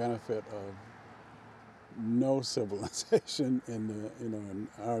like a benefit of no civilization in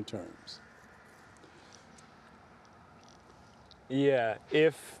our terms. Yeah,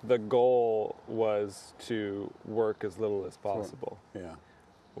 if the goal was to work as little as possible, Yeah.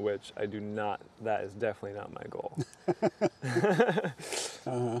 which I do not, that is definitely not my goal.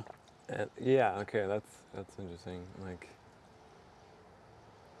 Uh-huh. And yeah, okay, that's interesting. Like,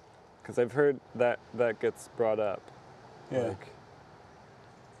 because I've heard that gets brought up. Yeah.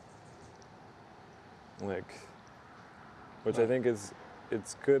 Like, which I Right. think it's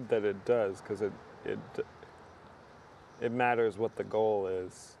good that it does, because it matters what the goal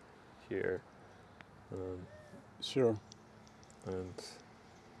is here. Sure. And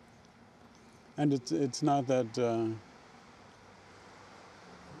And it's not that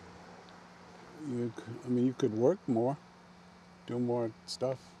you could work more, do more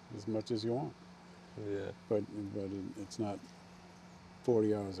stuff as much as you want, yeah, but it's not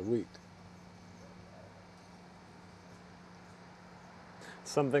 40 hours a week.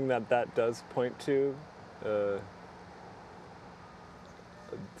 something that does point to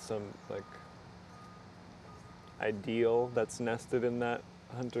some like ideal that's nested in that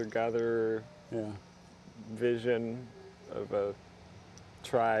hunter-gatherer Yeah. vision of a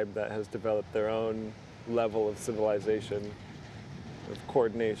tribe that has developed their own level of civilization, of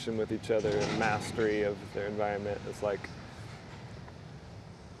coordination with each other and mastery of their environment. Is like,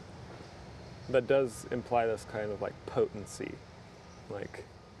 that does imply this kind of like potency, like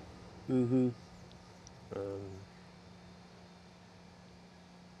Mm-hmm. um,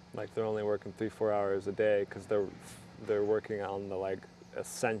 like they're only working 3-4 hours a day because they're working on the like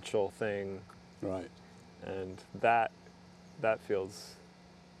essential thing, Right. and that feels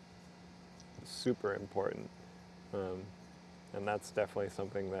super important, and that's definitely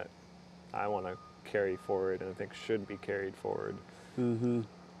something that I want to carry forward and I think should be carried forward. Mm-hmm.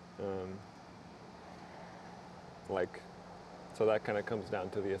 Like, so that kind of comes down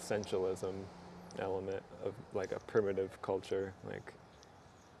to the essentialism element of like a primitive culture, like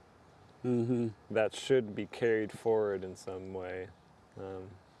Mm-hmm. that should be carried forward in some way.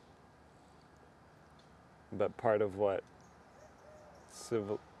 But part of what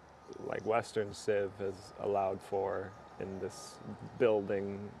like Western Civ has allowed for in this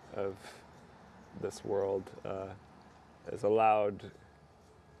building of this world has allowed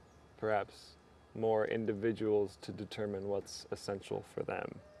perhaps more individuals to determine what's essential for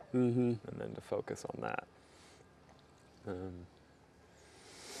them, Mm-hmm. and then to focus on that.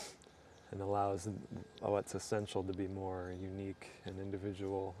 And allows what's essential to be more unique and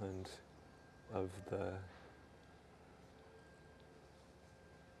individual and of the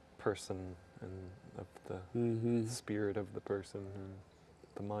person and of the Mm-hmm. spirit of the person and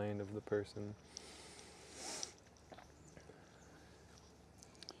the mind of the person.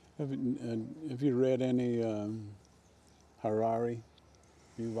 Have you read any Harari?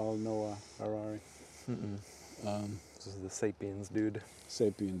 Yuval Noah Harari? Mm-mm. This is the Sapiens dude.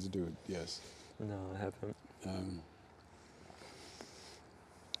 Sapiens dude, yes. No, I haven't.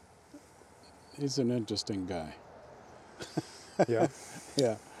 He's an interesting guy. Yeah.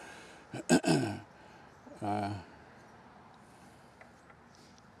 Yeah.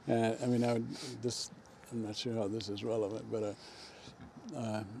 And I'm not sure how this is relevant, but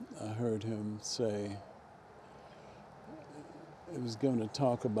I heard him say he was going to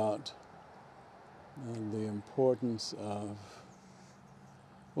talk about the importance of,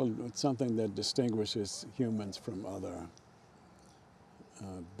 it's something that distinguishes humans from other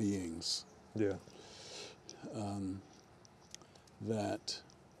beings, Yeah. that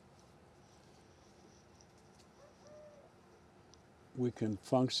we can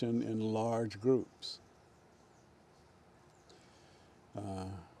function in large groups.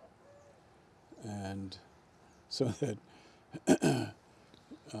 And so that,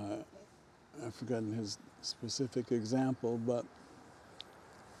 I've forgotten his specific example, but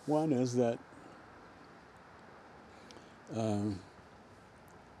one is that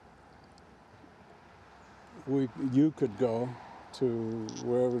you could go to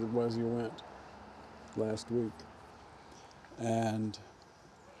wherever it was you went last week, and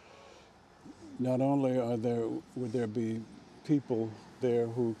not only would there be people there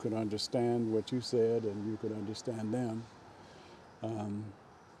who could understand what you said and you could understand them,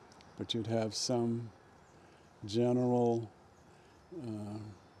 but you'd have some general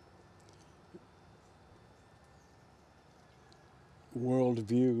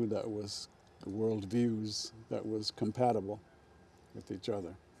worldviews that was compatible. with each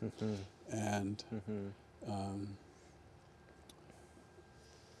other. Mm-hmm. And Mm-hmm.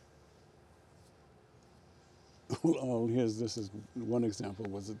 well, this is one example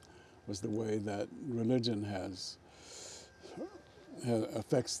was the way that religion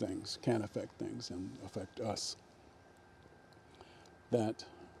affects things, can affect things, and affect us. That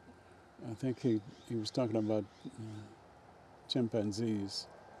I think he was talking about chimpanzees,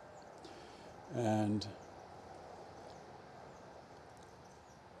 and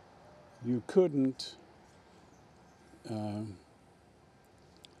you couldn't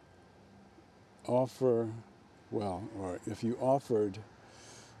offer, well, or if you offered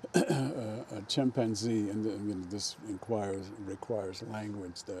a chimpanzee, and this requires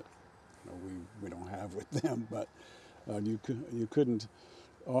language that we don't have with them, but you couldn't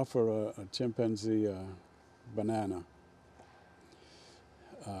offer a chimpanzee a banana,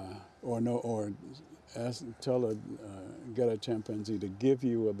 or get a chimpanzee to give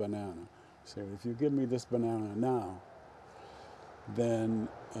you a banana. So if you give me this banana now, then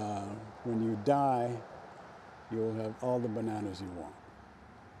when you die, you'll have all the bananas you want.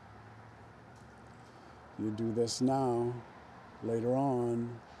 You do this now, later on,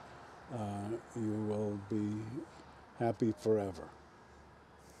 you will be happy forever.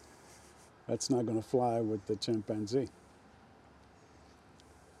 That's not going to fly with the chimpanzee,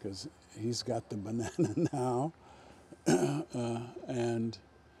 because he's got the banana now, and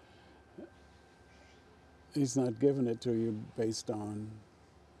he's not giving it to you based on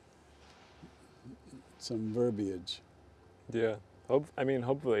some verbiage. Yeah.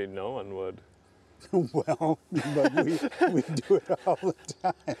 Hopefully no one would. Well, but we do it all the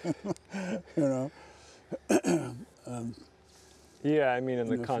time, you know. Yeah, in the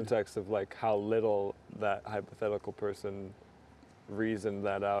if you- context of like how little that hypothetical person reasoned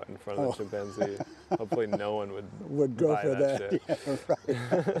that out in front of the chimpanzee. Hopefully no one would go buy for that. Shit. Yeah,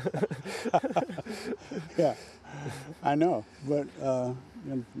 right. Yeah, I know, but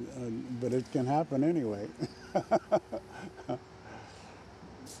it can happen anyway.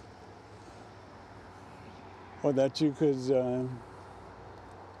 Or that you could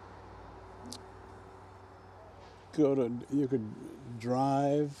you could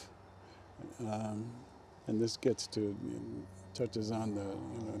drive, and this touches on the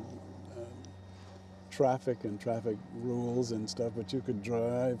traffic and traffic rules and stuff, but you could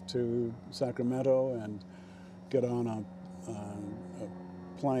drive to Sacramento and get on a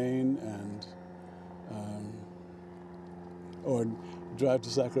plane and or drive to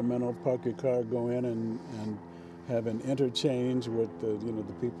Sacramento, park your car, go in and have an interchange with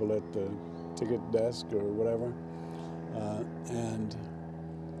the people at the ticket desk or whatever, and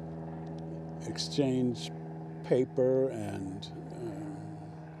exchange paper and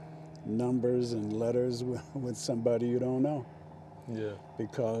numbers and letters with somebody you don't know. Yeah.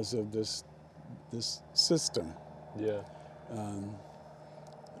 Because of this system. Yeah.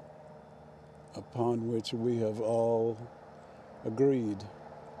 Upon which we have all agreed,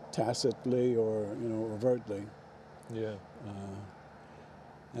 tacitly or overtly. Yeah.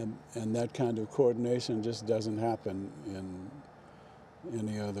 And that kind of coordination just doesn't happen in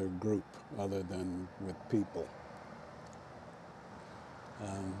any other group other than with people.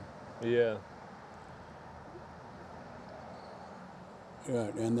 Yeah.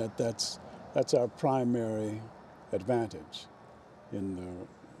 Right, and that's our primary advantage in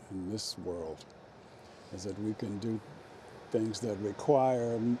this world, is that we can do things that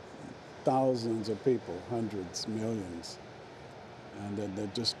require thousands of people, hundreds, millions, and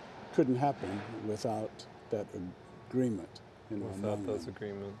that just couldn't happen without that agreement. Without those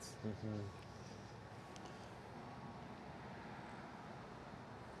agreements. Mm-hmm.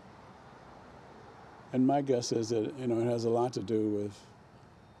 And my guess is that it has a lot to do with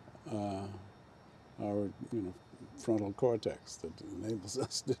our frontal cortex that enables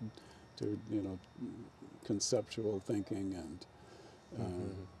us to conceptual thinking and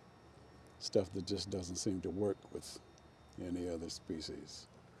stuff that just doesn't seem to work with any other species.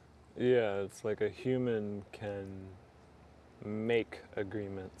 Yeah, it's like a human can make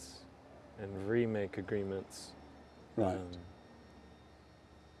agreements and remake agreements. Right.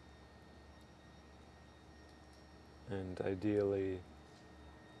 And ideally,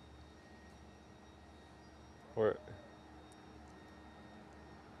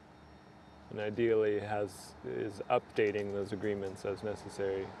 is updating those agreements as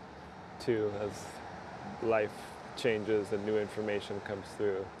necessary too, as life changes and new information comes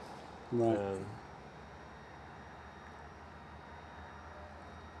through. Right.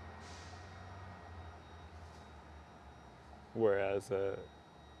 Whereas a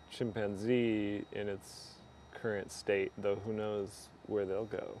chimpanzee in its current state, though who knows where they'll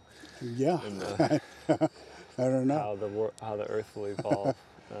go Yeah. and the, I don't know. how the Earth will evolve.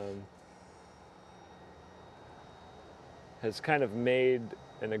 Has kind of made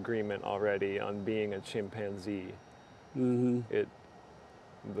an agreement already on being a chimpanzee. Mm-hmm.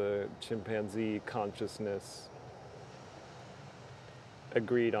 The chimpanzee consciousness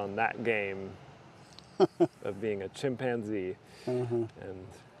agreed on that game of being a chimpanzee, Uh-huh. and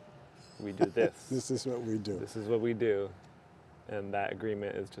we do this. This is what we do. This is what we do, and that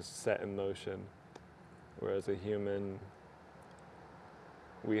agreement is just set in motion. Whereas a human,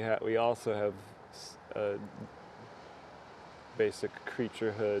 we also have a basic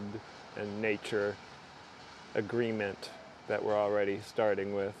creaturehood and nature agreement that we're already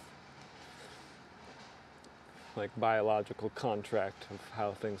starting with, like biological contract of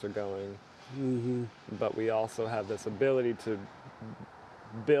how things are going. Mm-hmm. But we also have this ability to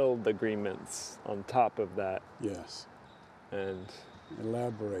build agreements on top of that, Yes. and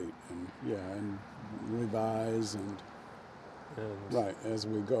Elaborate and revise and right as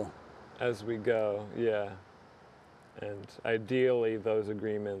we go. as we go, yeah. And ideally those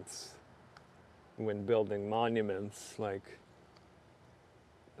agreements, when building monuments, like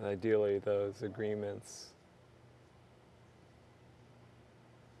ideally those agreements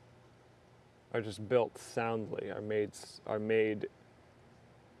are just built soundly, are made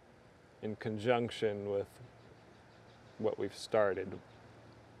in conjunction with what we've started,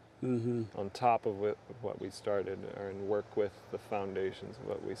 Mm-hmm. on top of what we started, or in work with the foundations of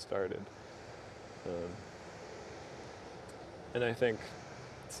what we started. And I think,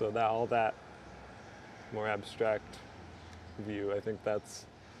 so that all that more abstract view, I think that's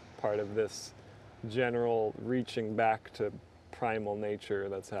part of this general reaching back to primal nature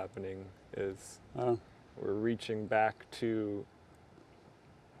that's happening, is Oh, we're reaching back to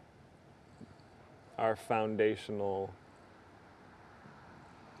our foundational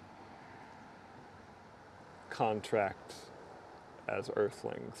contract as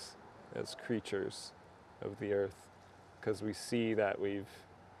earthlings, as creatures of the earth, because we see that we've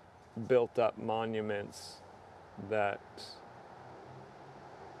built up monuments that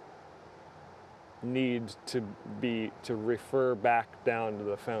need to refer back down to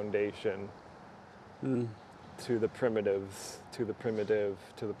the foundation, mm, to the primitives, to the primitive,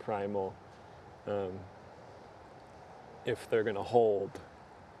 to the primal, if they're going to hold.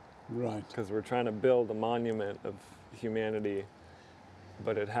 right. Because we're trying to build a monument of humanity,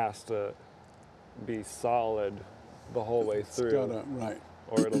 but it has to be solid the whole way It's through, gotta, right.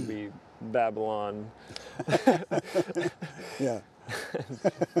 or it'll be Babylon Yeah.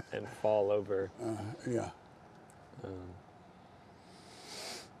 and fall over. Yeah. Um,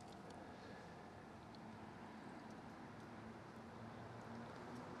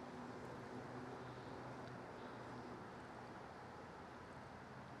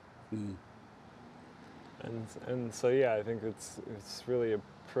 Mm. and so yeah, I think it's really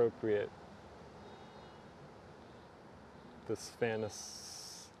appropriate, this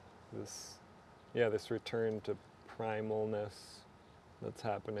this return to primalness that's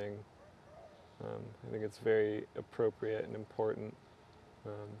happening. I think it's very appropriate and important.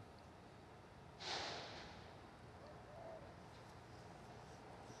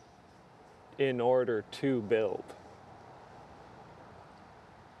 In order to build,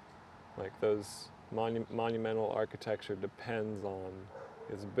 like those monumental architecture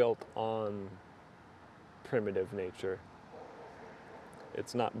is built on primitive nature.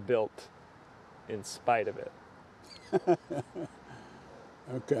 It's not built in spite of it.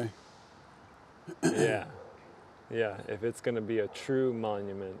 Okay. Yeah. If it's going to be a true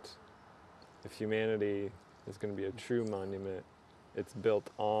monument, if humanity is going to be a true monument, it's built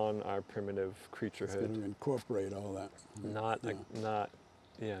on our primitive It's creaturehood, going to incorporate all that. not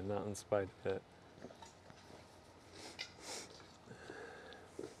Yeah. not in spite of it.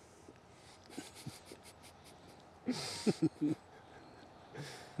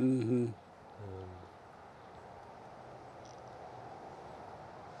 Mm-hmm.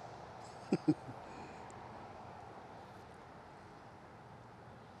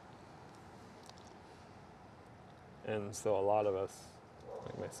 And so a lot of us,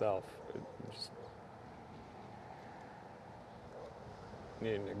 like myself, just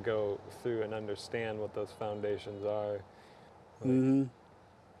needing to go through and understand what those foundations are, like, Mm-hmm.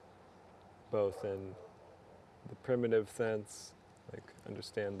 both in the primitive sense, like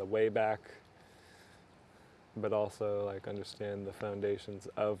understand the way back, but also like understand the foundations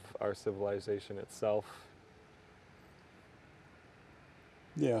of our civilization itself.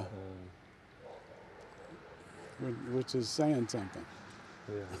 Yeah. Which is saying something.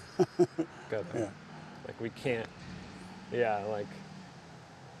 Yeah, got Yeah. Like we can't, yeah, like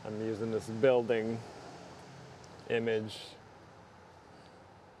I'm using this building image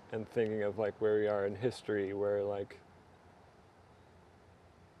and thinking of like where we are in history, where like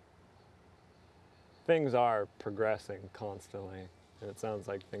things are progressing constantly, and it sounds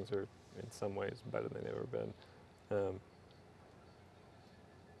like things are in some ways better than they've ever been.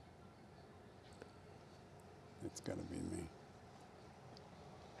 It's got to be me.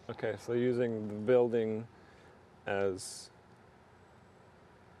 Okay, so using the building as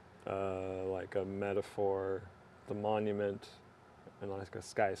like a metaphor, the monument, and like a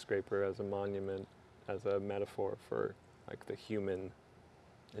skyscraper as a monument, as a metaphor for like the human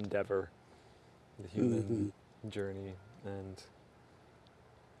endeavor, the human journey, and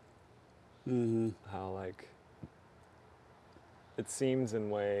how like it seems in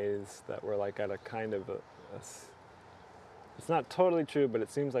ways that we're like at a kind of it's not totally true, but it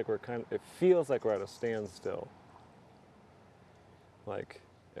seems like it feels like we're at a standstill. Like,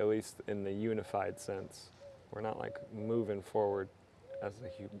 at least in the unified sense. We're not like moving forward as a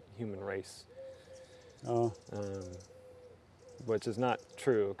human race. Oh, Which is not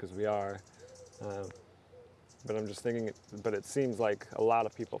true, because we are. But I'm just thinking, but it seems like a lot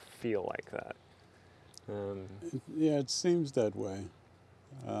of people feel like that. yeah, it seems that way.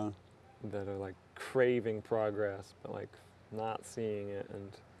 That are like craving progress, but like not seeing it.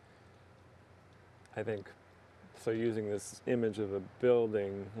 And I think, so using this image of a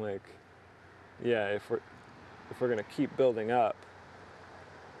building, like, yeah, if we're gonna keep building up,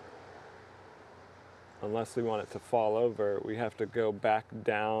 unless we want it to fall over, we have to go back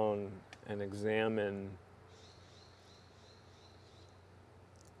down and examine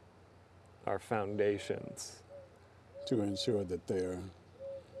our foundations To ensure that they're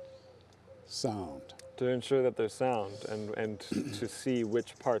sound. to ensure that they're sound, and to see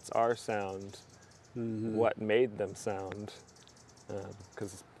which parts are sound, what made them sound,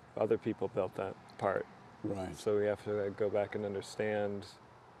 because other people built that part. Right. So we have to go back and understand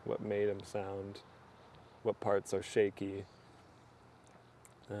what made them sound, what parts are shaky,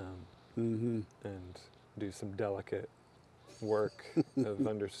 and do some delicate work of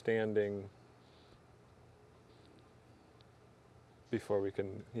understanding before we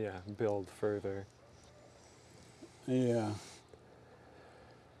can, build further. Yeah.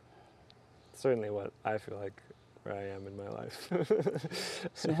 Certainly what I feel like where I am in my life.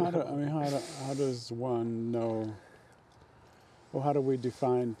 So how does one know, or how do we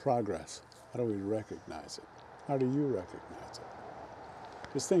define progress? How do we recognize it? How do you recognize it?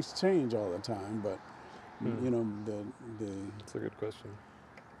 Because things change all the time, but you know, That's a good question.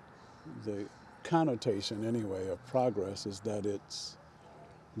 the connotation anyway of progress is that it's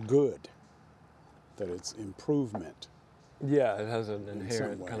good, that it's improvement. Yeah, it has an In some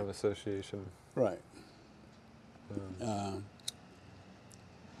inherent way. kind of association. Right.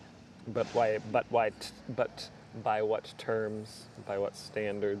 But by what terms? By what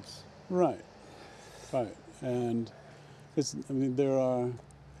standards? Right. Right. And there are,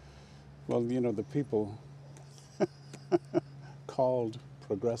 well, you know, the people called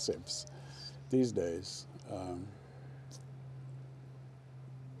progressives these days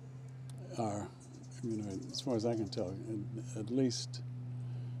are, you know, as far as I can tell, at least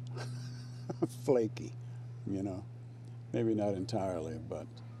flaky, you know. Maybe not entirely, but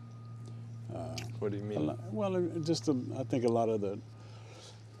What do you mean? I think a lot of the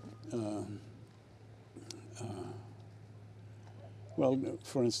well,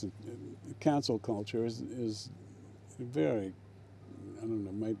 for instance, cancel culture is very, I don't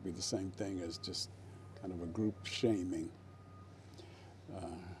know, might be the same thing as just kind of a group shaming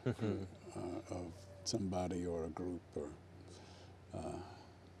of somebody or a group or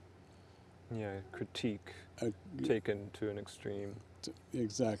Critique a, taken to an extreme.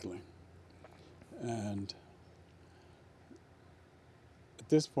 exactly. And at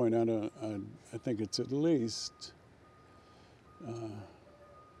this point, I think it's at least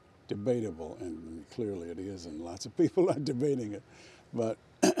debatable, and clearly it is, and lots of people are debating it. But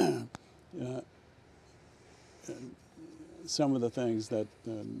some of the things that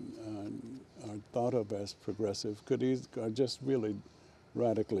are thought of as progressive are just really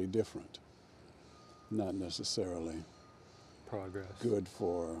radically different, not necessarily Progress. good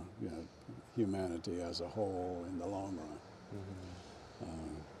for humanity as a whole in the long run.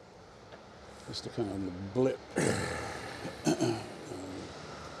 Just a kind of blip.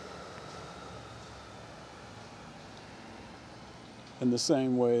 In the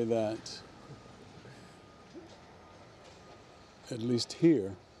same way that, at least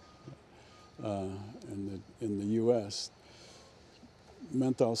here in the U.S.,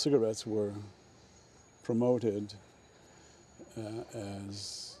 menthol cigarettes were promoted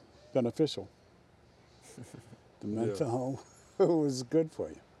as beneficial. The menthol was good for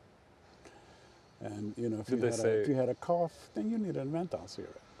you. And you know, if you had a cough, then you need a menthol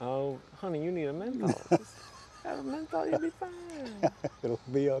cigarette. Oh, honey, you need a menthol. Just have a menthol, you'll be fine. It'll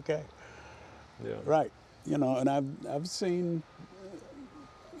be okay. Yeah. Right. You know, and I've seen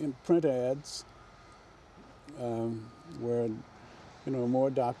in print ads where, you know,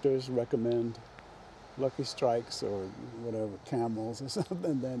 more doctors recommend Lucky Strikes or whatever, Camels or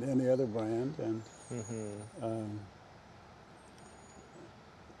something than any other brand. And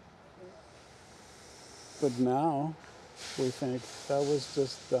but now we think that was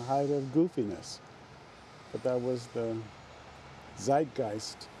just the height of goofiness. But that was the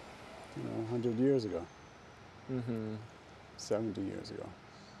zeitgeist, you know, 100 years ago, 70 years ago.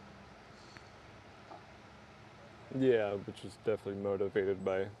 Yeah, which is definitely motivated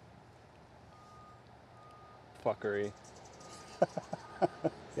by fuckery.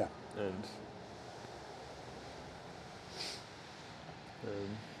 Yeah. And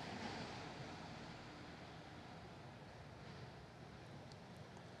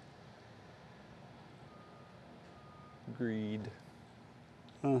greed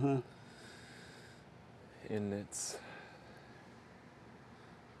in its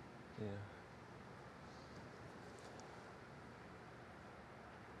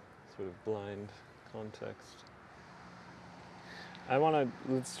sort of blind context.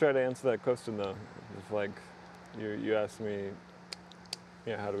 Let's try to answer that question though. If like you asked me,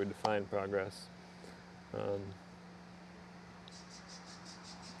 how do we define progress?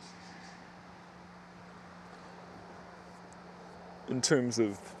 In terms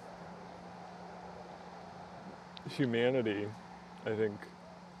of humanity, I think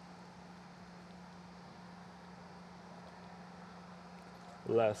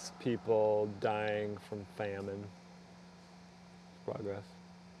less people dying from famine is progress.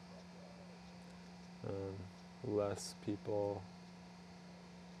 Less people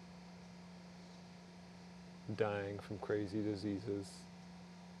dying from crazy diseases is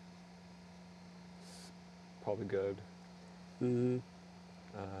probably good.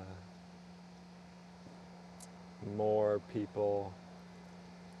 More people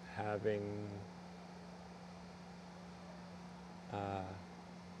having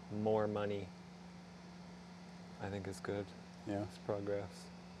more money, I think is good. Yeah. It's progress.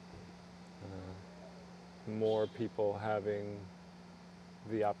 More people having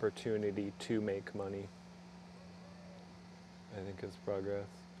the opportunity to make money, I think is progress.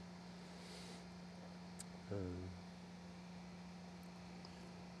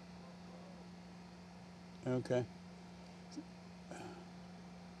 Okay.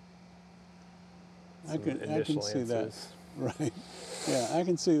 I Some can initial see that. answers. Right. Yeah, I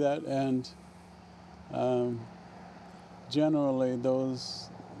can see that. And generally those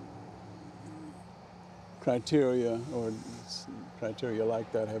criteria or criteria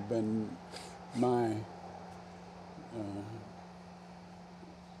like that have been my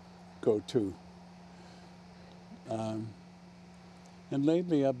go-to. And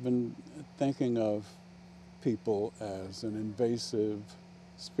lately I've been thinking of people as an invasive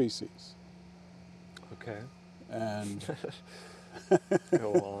species. Okay. And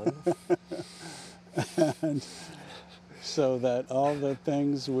go on. And so that all the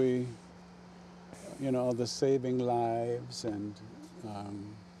things we, all the saving lives and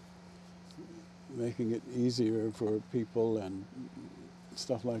making it easier for people and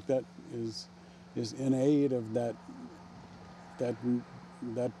stuff like that is in aid of that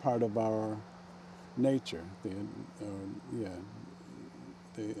part of our nature, the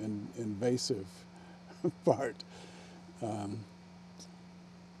invasive part.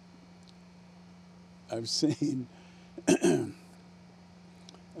 I've seen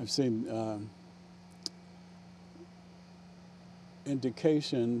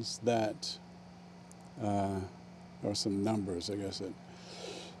indications that, or some numbers, I guess,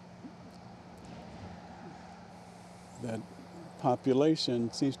 that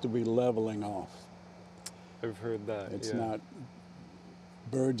population seems to be leveling off. I've heard that. It's not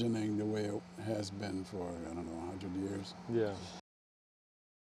burgeoning the way it has been for, 100 years. Yeah.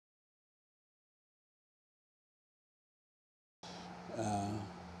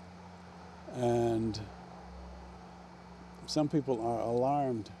 And some people are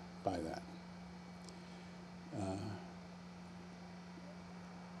alarmed by that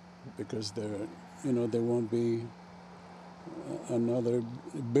because there won't be another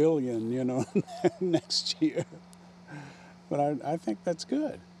billion, next year. But I think that's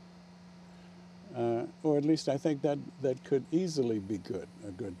good. Or at least I think that could easily be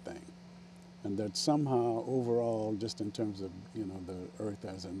a good thing. and that somehow overall, just in terms of the Earth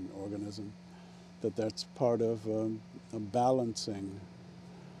as an organism, that's part of a balancing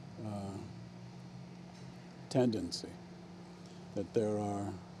tendency. That there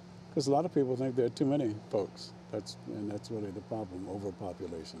are, because a lot of people think there are too many folks. That's really the problem: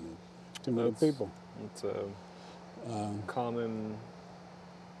 overpopulation, too many people. It's a common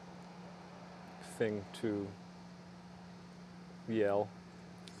thing to yell.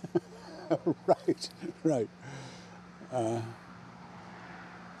 Right, right.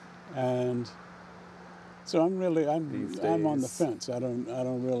 And so I'm on the days. fence. I don't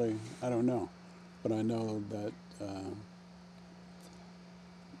know, but I know that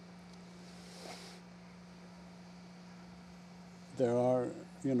there are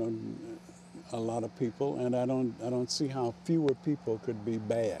a lot of people, and I don't see how fewer people could be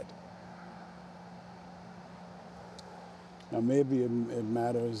bad. Now maybe it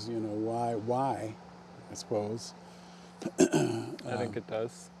matters, why, I suppose. I think it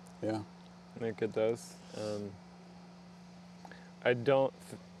does. Yeah. I think it does. I don't.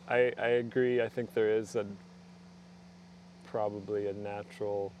 I agree. I think there is probably a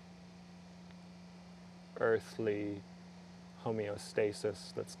natural earthly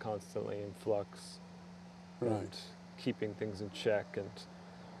homeostasis that's constantly in flux, Right. and keeping things in check, and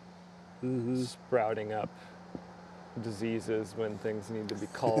Mm-hmm. sprouting up diseases when things need to be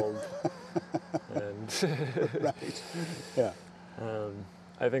culled. And Right. Yeah.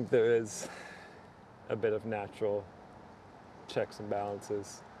 I think there is a bit of natural checks and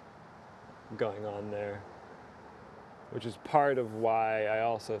balances going on there, which is part of why I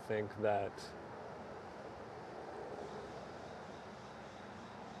also think that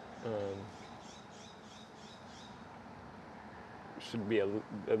should be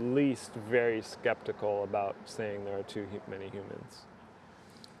at least very skeptical about saying there are too many humans.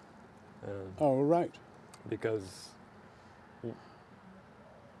 Oh, right. Because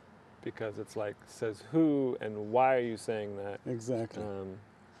it's like, says who and why are you saying that? Exactly.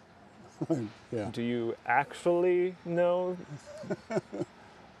 Yeah. Do you actually know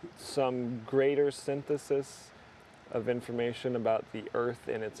some greater synthesis of information about the Earth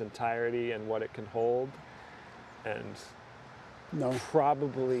in its entirety and what it can hold? And No.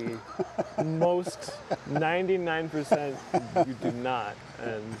 probably most 99% you do not,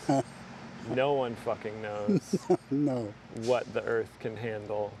 and no one fucking knows No. what the Earth can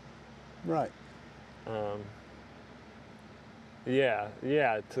handle. Right. Yeah.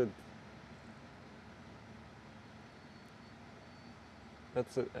 I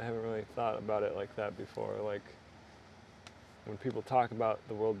haven't really thought about it like that before. Like, when people talk about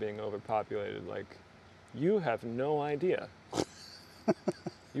the world being overpopulated, like, you have no idea.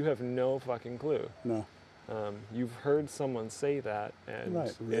 You have no fucking clue. No. You've heard someone say that, and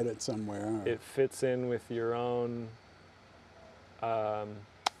Right. Read it somewhere. it fits in with your own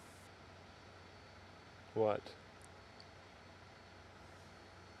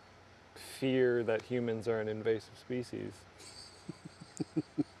fear that humans are an invasive species,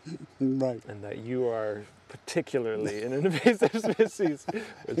 Right. and that you are particularly an invasive species.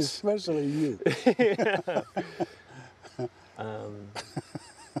 Especially you. Yeah.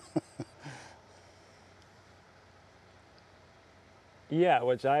 Yeah,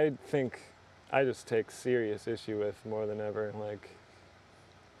 which I think I just take serious issue with more than ever, like,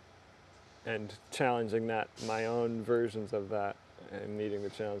 and challenging my own versions of that, and needing to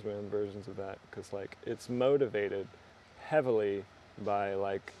challenge my own versions of that, because, like, it's motivated heavily by,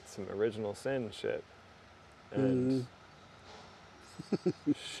 like, some original sin shit, and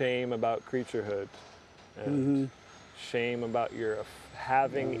shame about creaturehood, and shame about your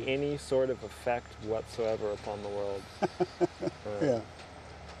having any sort of effect whatsoever upon the world. Yeah.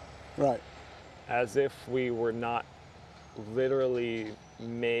 Right. As if we were not literally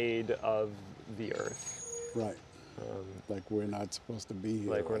made of the earth. Right. Like we're not supposed to be here.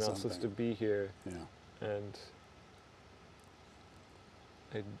 Like we're or not something. supposed to be here. Yeah. And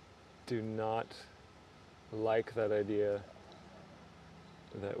I do not like that idea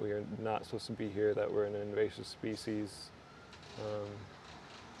that we are not supposed to be here, that we're an invasive species.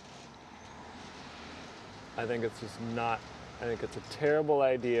 I think it's just not, I think it's a terrible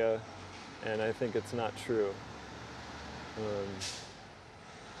idea, and I think it's not true.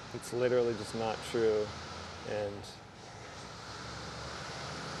 It's literally just not true, and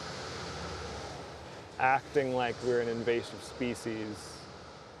acting like we're an invasive species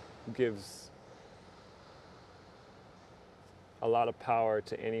gives a lot of power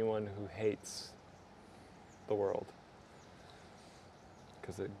to anyone who hates the world,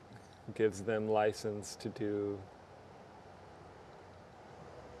 because it gives them license to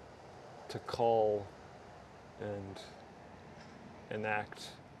to call and enact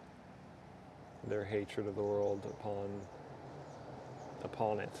their hatred of the world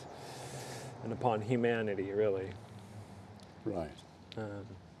upon it and upon humanity, really. Right. Um,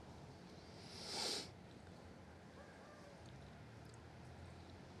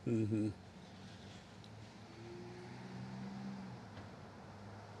 Mm-hmm.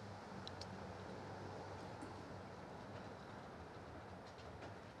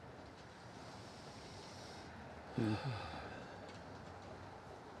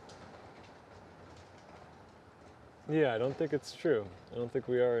 yeah, I don't think it's true. I don't think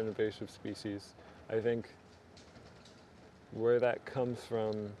we are an invasive species. I think where that comes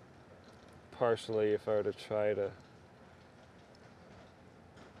from, partially, if I were to try to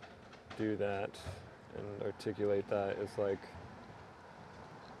do that and articulate that, is like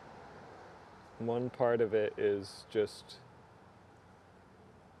one part of it is just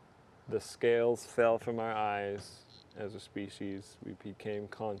the scales fell from our eyes as a species. We became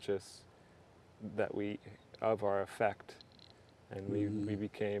conscious that of our effect, and we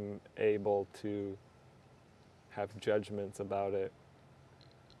became able to have judgments about it,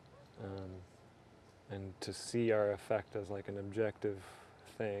 and to see our effect as like an objective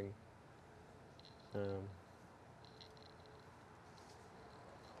thing.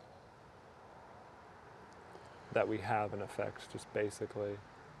 That we have an effect, just basically.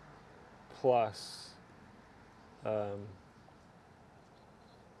 Plus,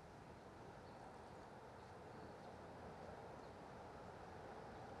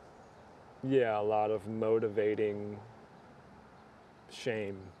 yeah, a lot of motivating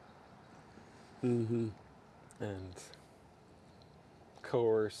shame Mm-hmm. and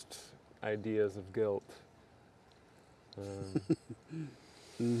coerced ideas of guilt.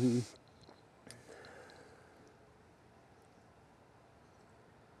 Mm-hmm.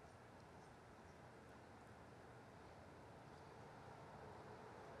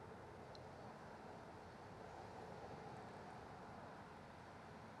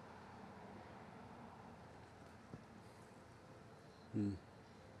 Mm.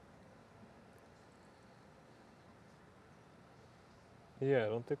 Yeah, I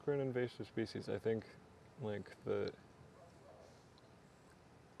don't think we're an invasive species. I think, like,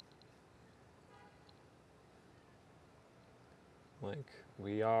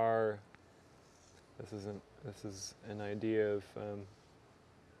 we are. This is an idea of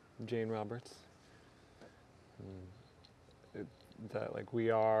Jane Roberts. That like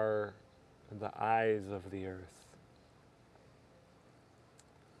we are the eyes of the earth.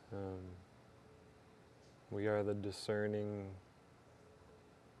 We are the discerning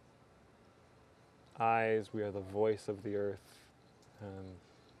eyes. We are the voice of the earth.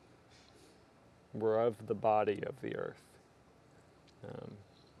 We're of the body of the earth.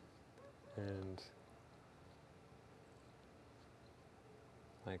 And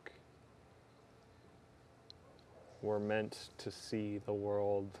like we're meant to see the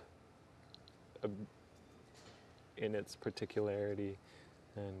world in its particularity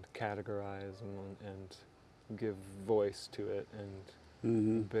and categorize and give voice to it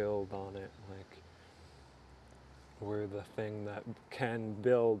and build on it. Like we're the thing that can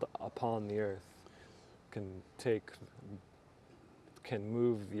build upon the earth, can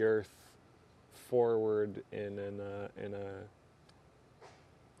move the earth forward in an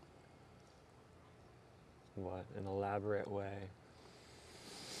elaborate way.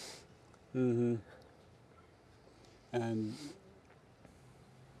 Mm-hmm. And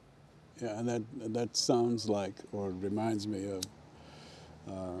yeah, and that sounds like, or reminds me of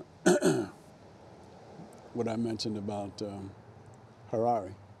what I mentioned about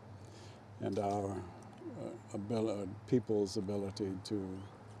Harari and our people's ability to,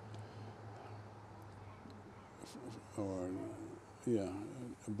 or yeah,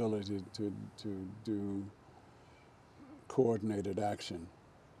 ability to do coordinated action.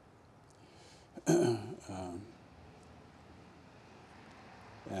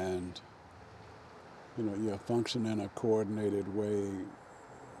 And you function in a coordinated way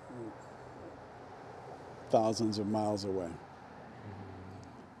thousands of miles away.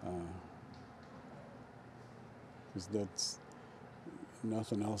 Because that's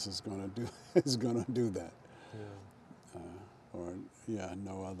nothing else is going to do is going to do that. Yeah. Or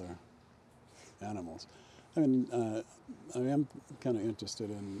no other animals. I mean, I am kind of interested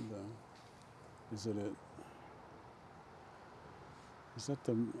in is that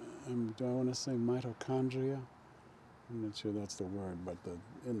the do I want to say mitochondria? I'm not sure that's the word, but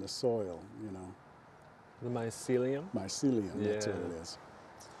in the soil, The mycelium? mycelium. Yeah. That's what it is.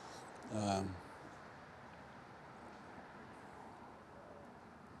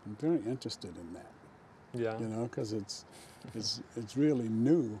 I'm very interested in that. Yeah. You know, because it's really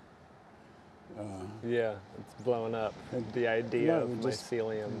new. Yeah, it's blowing up. And The idea no, of we just-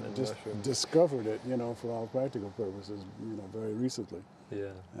 mycelium and Just mushrooms. discovered it, you know, for all practical purposes, you know, very recently,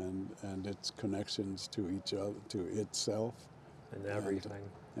 Yeah, and its connections to each other, to itself, and everything.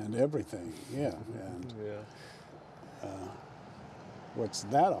 and everything. Yeah, and Yeah, what's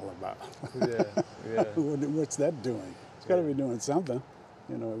that all about? yeah, yeah, What's that doing? It's got to Yeah. be doing something.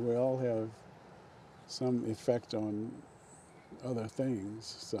 You know, we all have some effect on other things.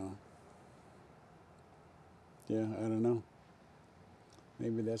 So, yeah, I don't know.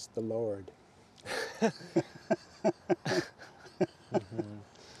 Maybe that's the Lord.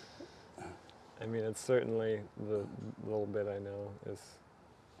 I mean, it's certainly the little bit I know is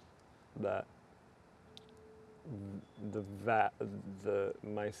that the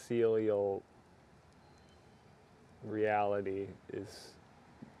mycelial reality is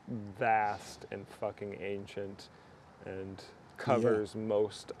vast and fucking ancient and covers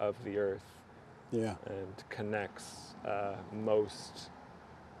most of the earth Yeah. and connects most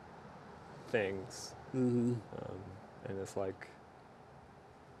things. Mm-hmm. And it's like,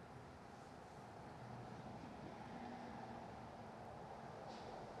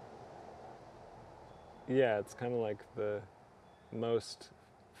 yeah, it's kind of like the most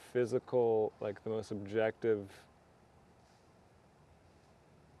physical, like the most objective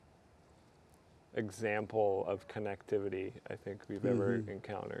example of connectivity I think we've ever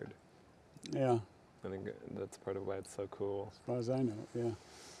encountered. Yeah. I think that's part of why it's so cool. As far as I know,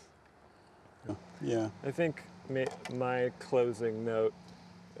 yeah. Yeah. I think my closing note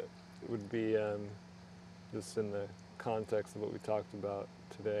would be just in the context of what we talked about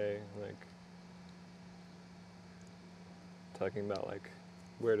today, like talking about like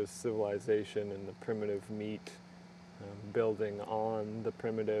where does civilization and the primitive meet, building on the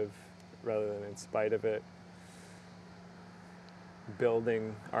primitive rather than in spite of it,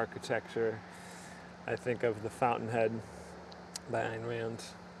 building architecture. I think of The Fountainhead by Ayn Rand.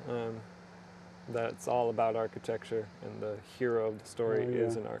 That's all about architecture, and the hero of the story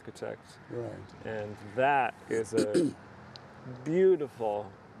is an architect. Right. And that is a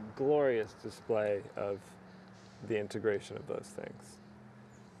beautiful, glorious display of the integration of those things.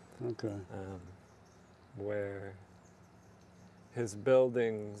 Okay. Where his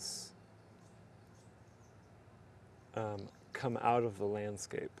buildings come out of the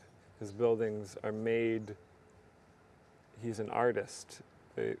landscape. His buildings are made, he's an artist.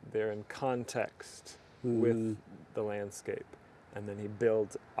 They're in context with the landscape, and then he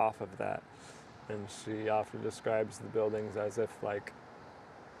builds off of that. And she often describes the buildings as if like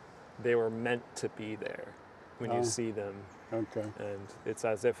they were meant to be there when you see them. Okay. And it's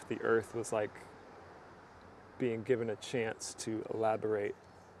as if the earth was like being given a chance to elaborate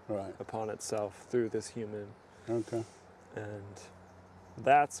Right. upon itself through this human. Okay. And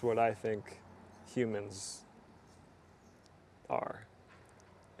that's what I think humans are.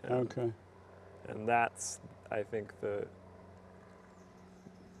 Okay. And that's, I think,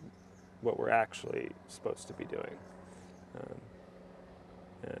 what we're actually supposed to be doing.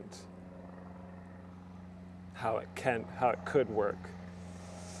 And how it could work.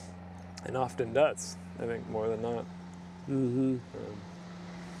 And often does, I think, more than not. Mm-hmm.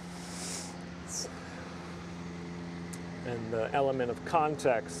 And the element of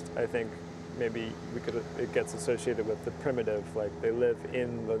context, I think, maybe it gets associated with the primitive, like they live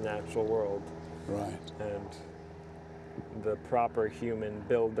in the natural world. Right. And the proper human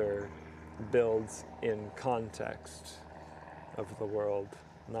builder builds in context of the world,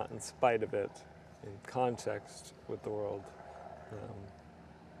 not in spite of it, in context with the world.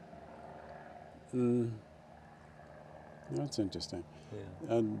 That's interesting.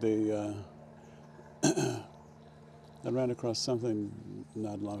 Yeah. And I ran across something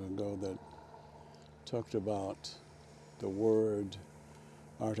not long ago that talked about the word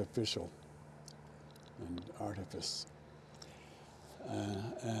artificial and artifice,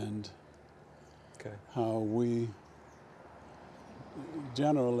 and Okay. how we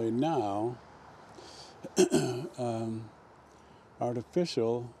generally now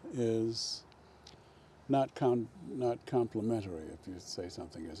artificial is not complimentary if you say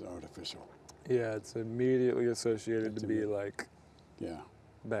something is artificial. Yeah, it's immediately associated It's to be like Yeah,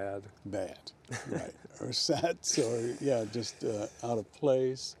 bad. bad, right? Or sats, or yeah, just out of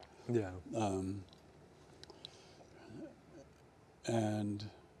place. Yeah. And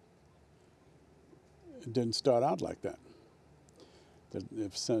it didn't start out like that. That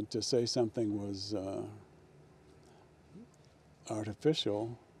if to say something was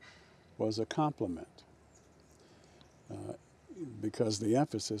artificial was a compliment. because the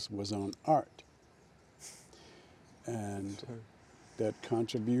emphasis was on art and Sure. that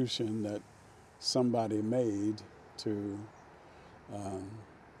contribution that somebody made to um,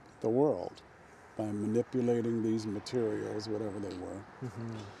 the world by manipulating these materials, whatever they were,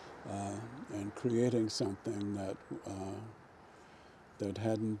 and creating something that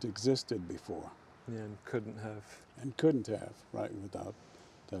hadn't existed before Yeah, and couldn't have. and couldn't have, right, without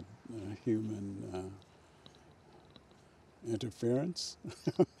that human interference,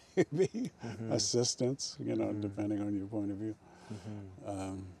 maybe assistance, depending on your point of view.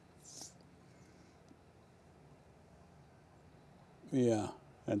 Um, yeah,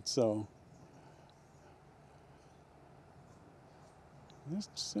 and so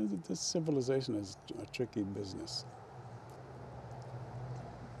this civilization is a tricky business.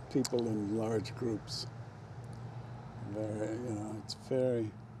 People in large groups, it's very,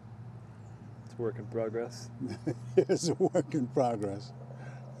 It's a work in progress. it's a work in progress.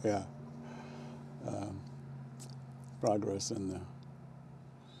 Yeah. Progress in the,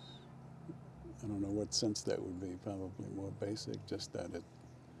 I don't know what sense that would be, probably more basic, just that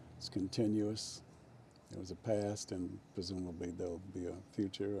it's continuous. There was a past and presumably there'll be a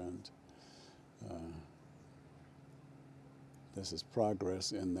future, and this is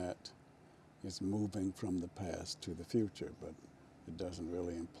progress in that it's moving from the past to the future, but it doesn't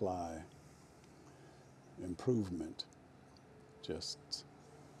really imply improvement, just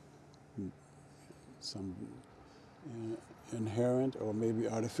some inherent or maybe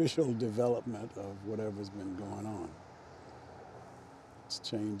artificial development of whatever's been going on. It's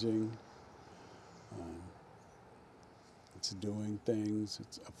changing, it's doing things,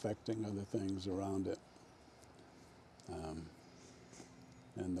 it's affecting other things around it.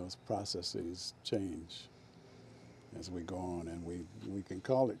 And those processes change as we go on, and we can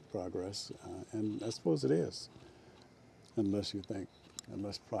call it progress, and I suppose it is, unless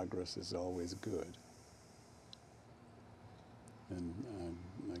progress is always good. And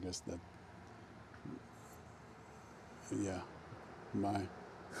I guess that, yeah, my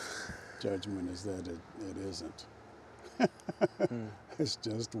judgment is that it isn't. It's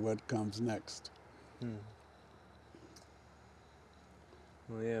just what comes next.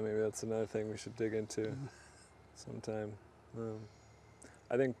 Well, yeah, maybe that's another thing we should dig into sometime.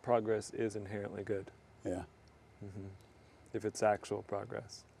 I think progress is inherently good. Yeah. If it's actual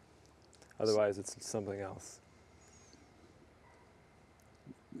progress. Otherwise, it's something else.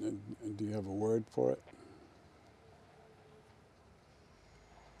 And do you have a word for it?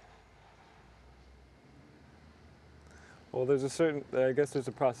 Well, I guess there's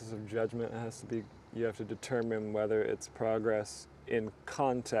a process of judgment. It has to be, you have to determine whether it's progress in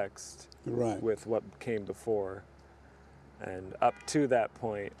context Right. with what came before. And up to that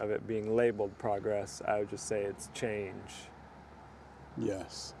point of it being labeled progress, I would just say it's change.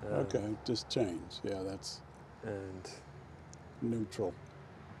 Yes. Okay. Just change. Yeah, that's And neutral.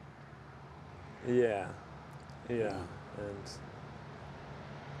 yeah. Yeah. And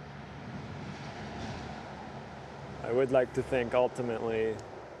I would like to think ultimately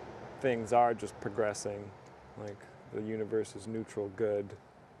things are just progressing. Like the universe is neutral good,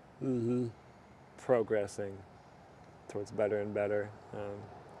 progressing towards better and better.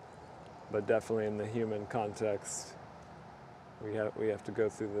 But definitely in the human context, we have to go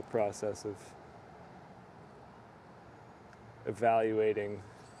through the process of evaluating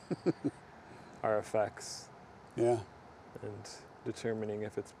our effects. Yeah. And determining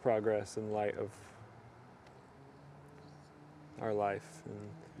if it's progress in light of our life.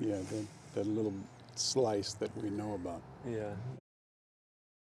 And Yeah, that little slice that we know about. yeah.